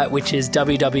website, which is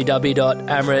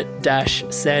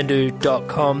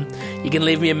www.amrit-sandhu.com. You can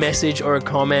leave me a message or a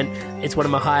comment. It's one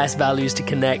of my highest values to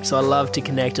connect, so I love to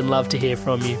connect and love to hear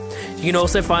from you. You can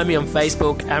also find me on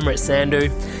Facebook, Amrit Sandhu.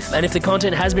 And if the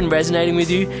content has been resonating with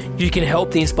you, you can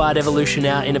help The Inspired Evolution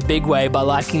out in a big way by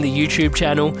liking the YouTube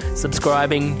channel,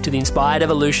 subscribing to The Inspired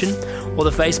Evolution, or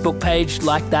the Facebook page,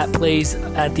 like that please,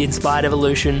 at The Inspired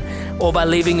Evolution, or by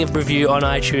leaving a review on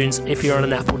iTunes if you're on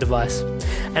an Apple device.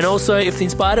 And also, if the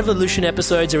Inspired Evolution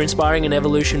episodes are inspiring an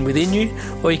evolution within you,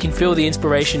 or you can feel the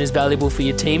inspiration is valuable for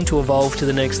your team to evolve to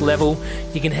the next level,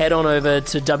 you can head on over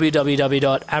to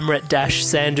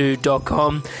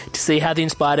www.amrit-sandhu.com to see how the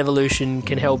Inspired Evolution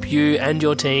can help you and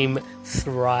your team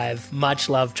thrive. Much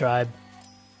love, tribe.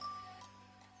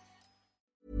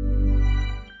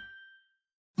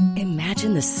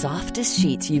 Imagine the softest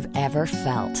sheets you've ever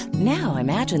felt. Now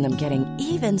imagine them getting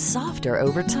even softer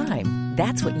over time.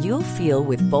 That's what you'll feel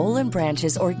with Boll &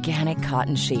 Branch's organic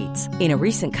cotton sheets. In a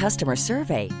recent customer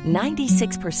survey,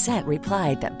 96%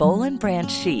 replied that Boll & Branch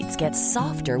sheets get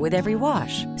softer with every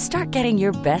wash. Start getting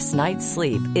your best night's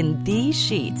sleep in these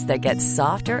sheets that get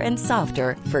softer and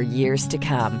softer for years to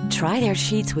come. Try their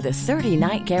sheets with a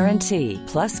 30-night guarantee.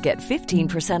 Plus, get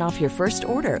 15% off your first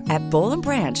order at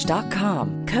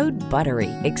bollandbranch.com. Code BUTTERY.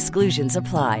 Exclusions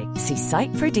apply. See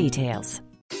site for details.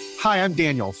 Hi, I'm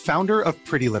Daniel, founder of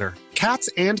Pretty Litter. Cats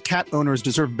and cat owners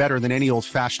deserve better than any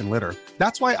old-fashioned litter.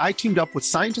 That's why I teamed up with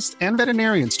scientists and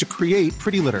veterinarians to create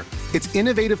Pretty Litter. Its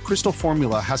innovative crystal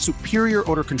formula has superior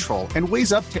odor control and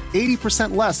weighs up to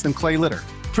 80% less than clay litter.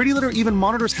 Pretty Litter even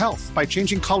monitors health by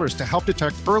changing colors to help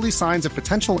detect early signs of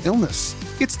potential illness.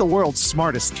 It's the world's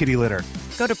smartest kitty litter.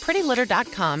 Go to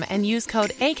prettylitter.com and use code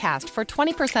ACAST for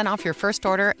 20% off your first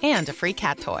order and a free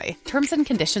cat toy. Terms and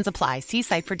conditions apply. See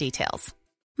site for details.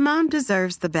 Mom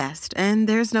deserves the best, and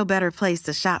there's no better place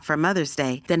to shop for Mother's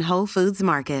Day than Whole Foods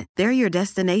Market. They're your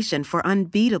destination for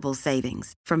unbeatable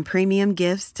savings, from premium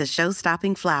gifts to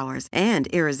show-stopping flowers and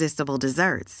irresistible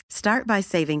desserts. Start by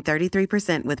saving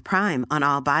 33% with Prime on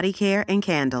all body care and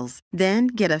candles. Then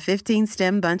get a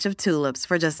 15-stem bunch of tulips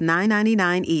for just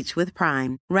 $9.99 each with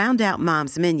Prime. Round out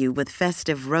Mom's menu with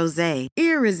festive rosé,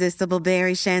 irresistible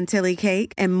berry chantilly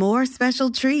cake, and more special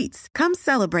treats. Come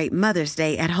celebrate Mother's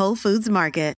Day at Whole Foods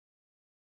Market.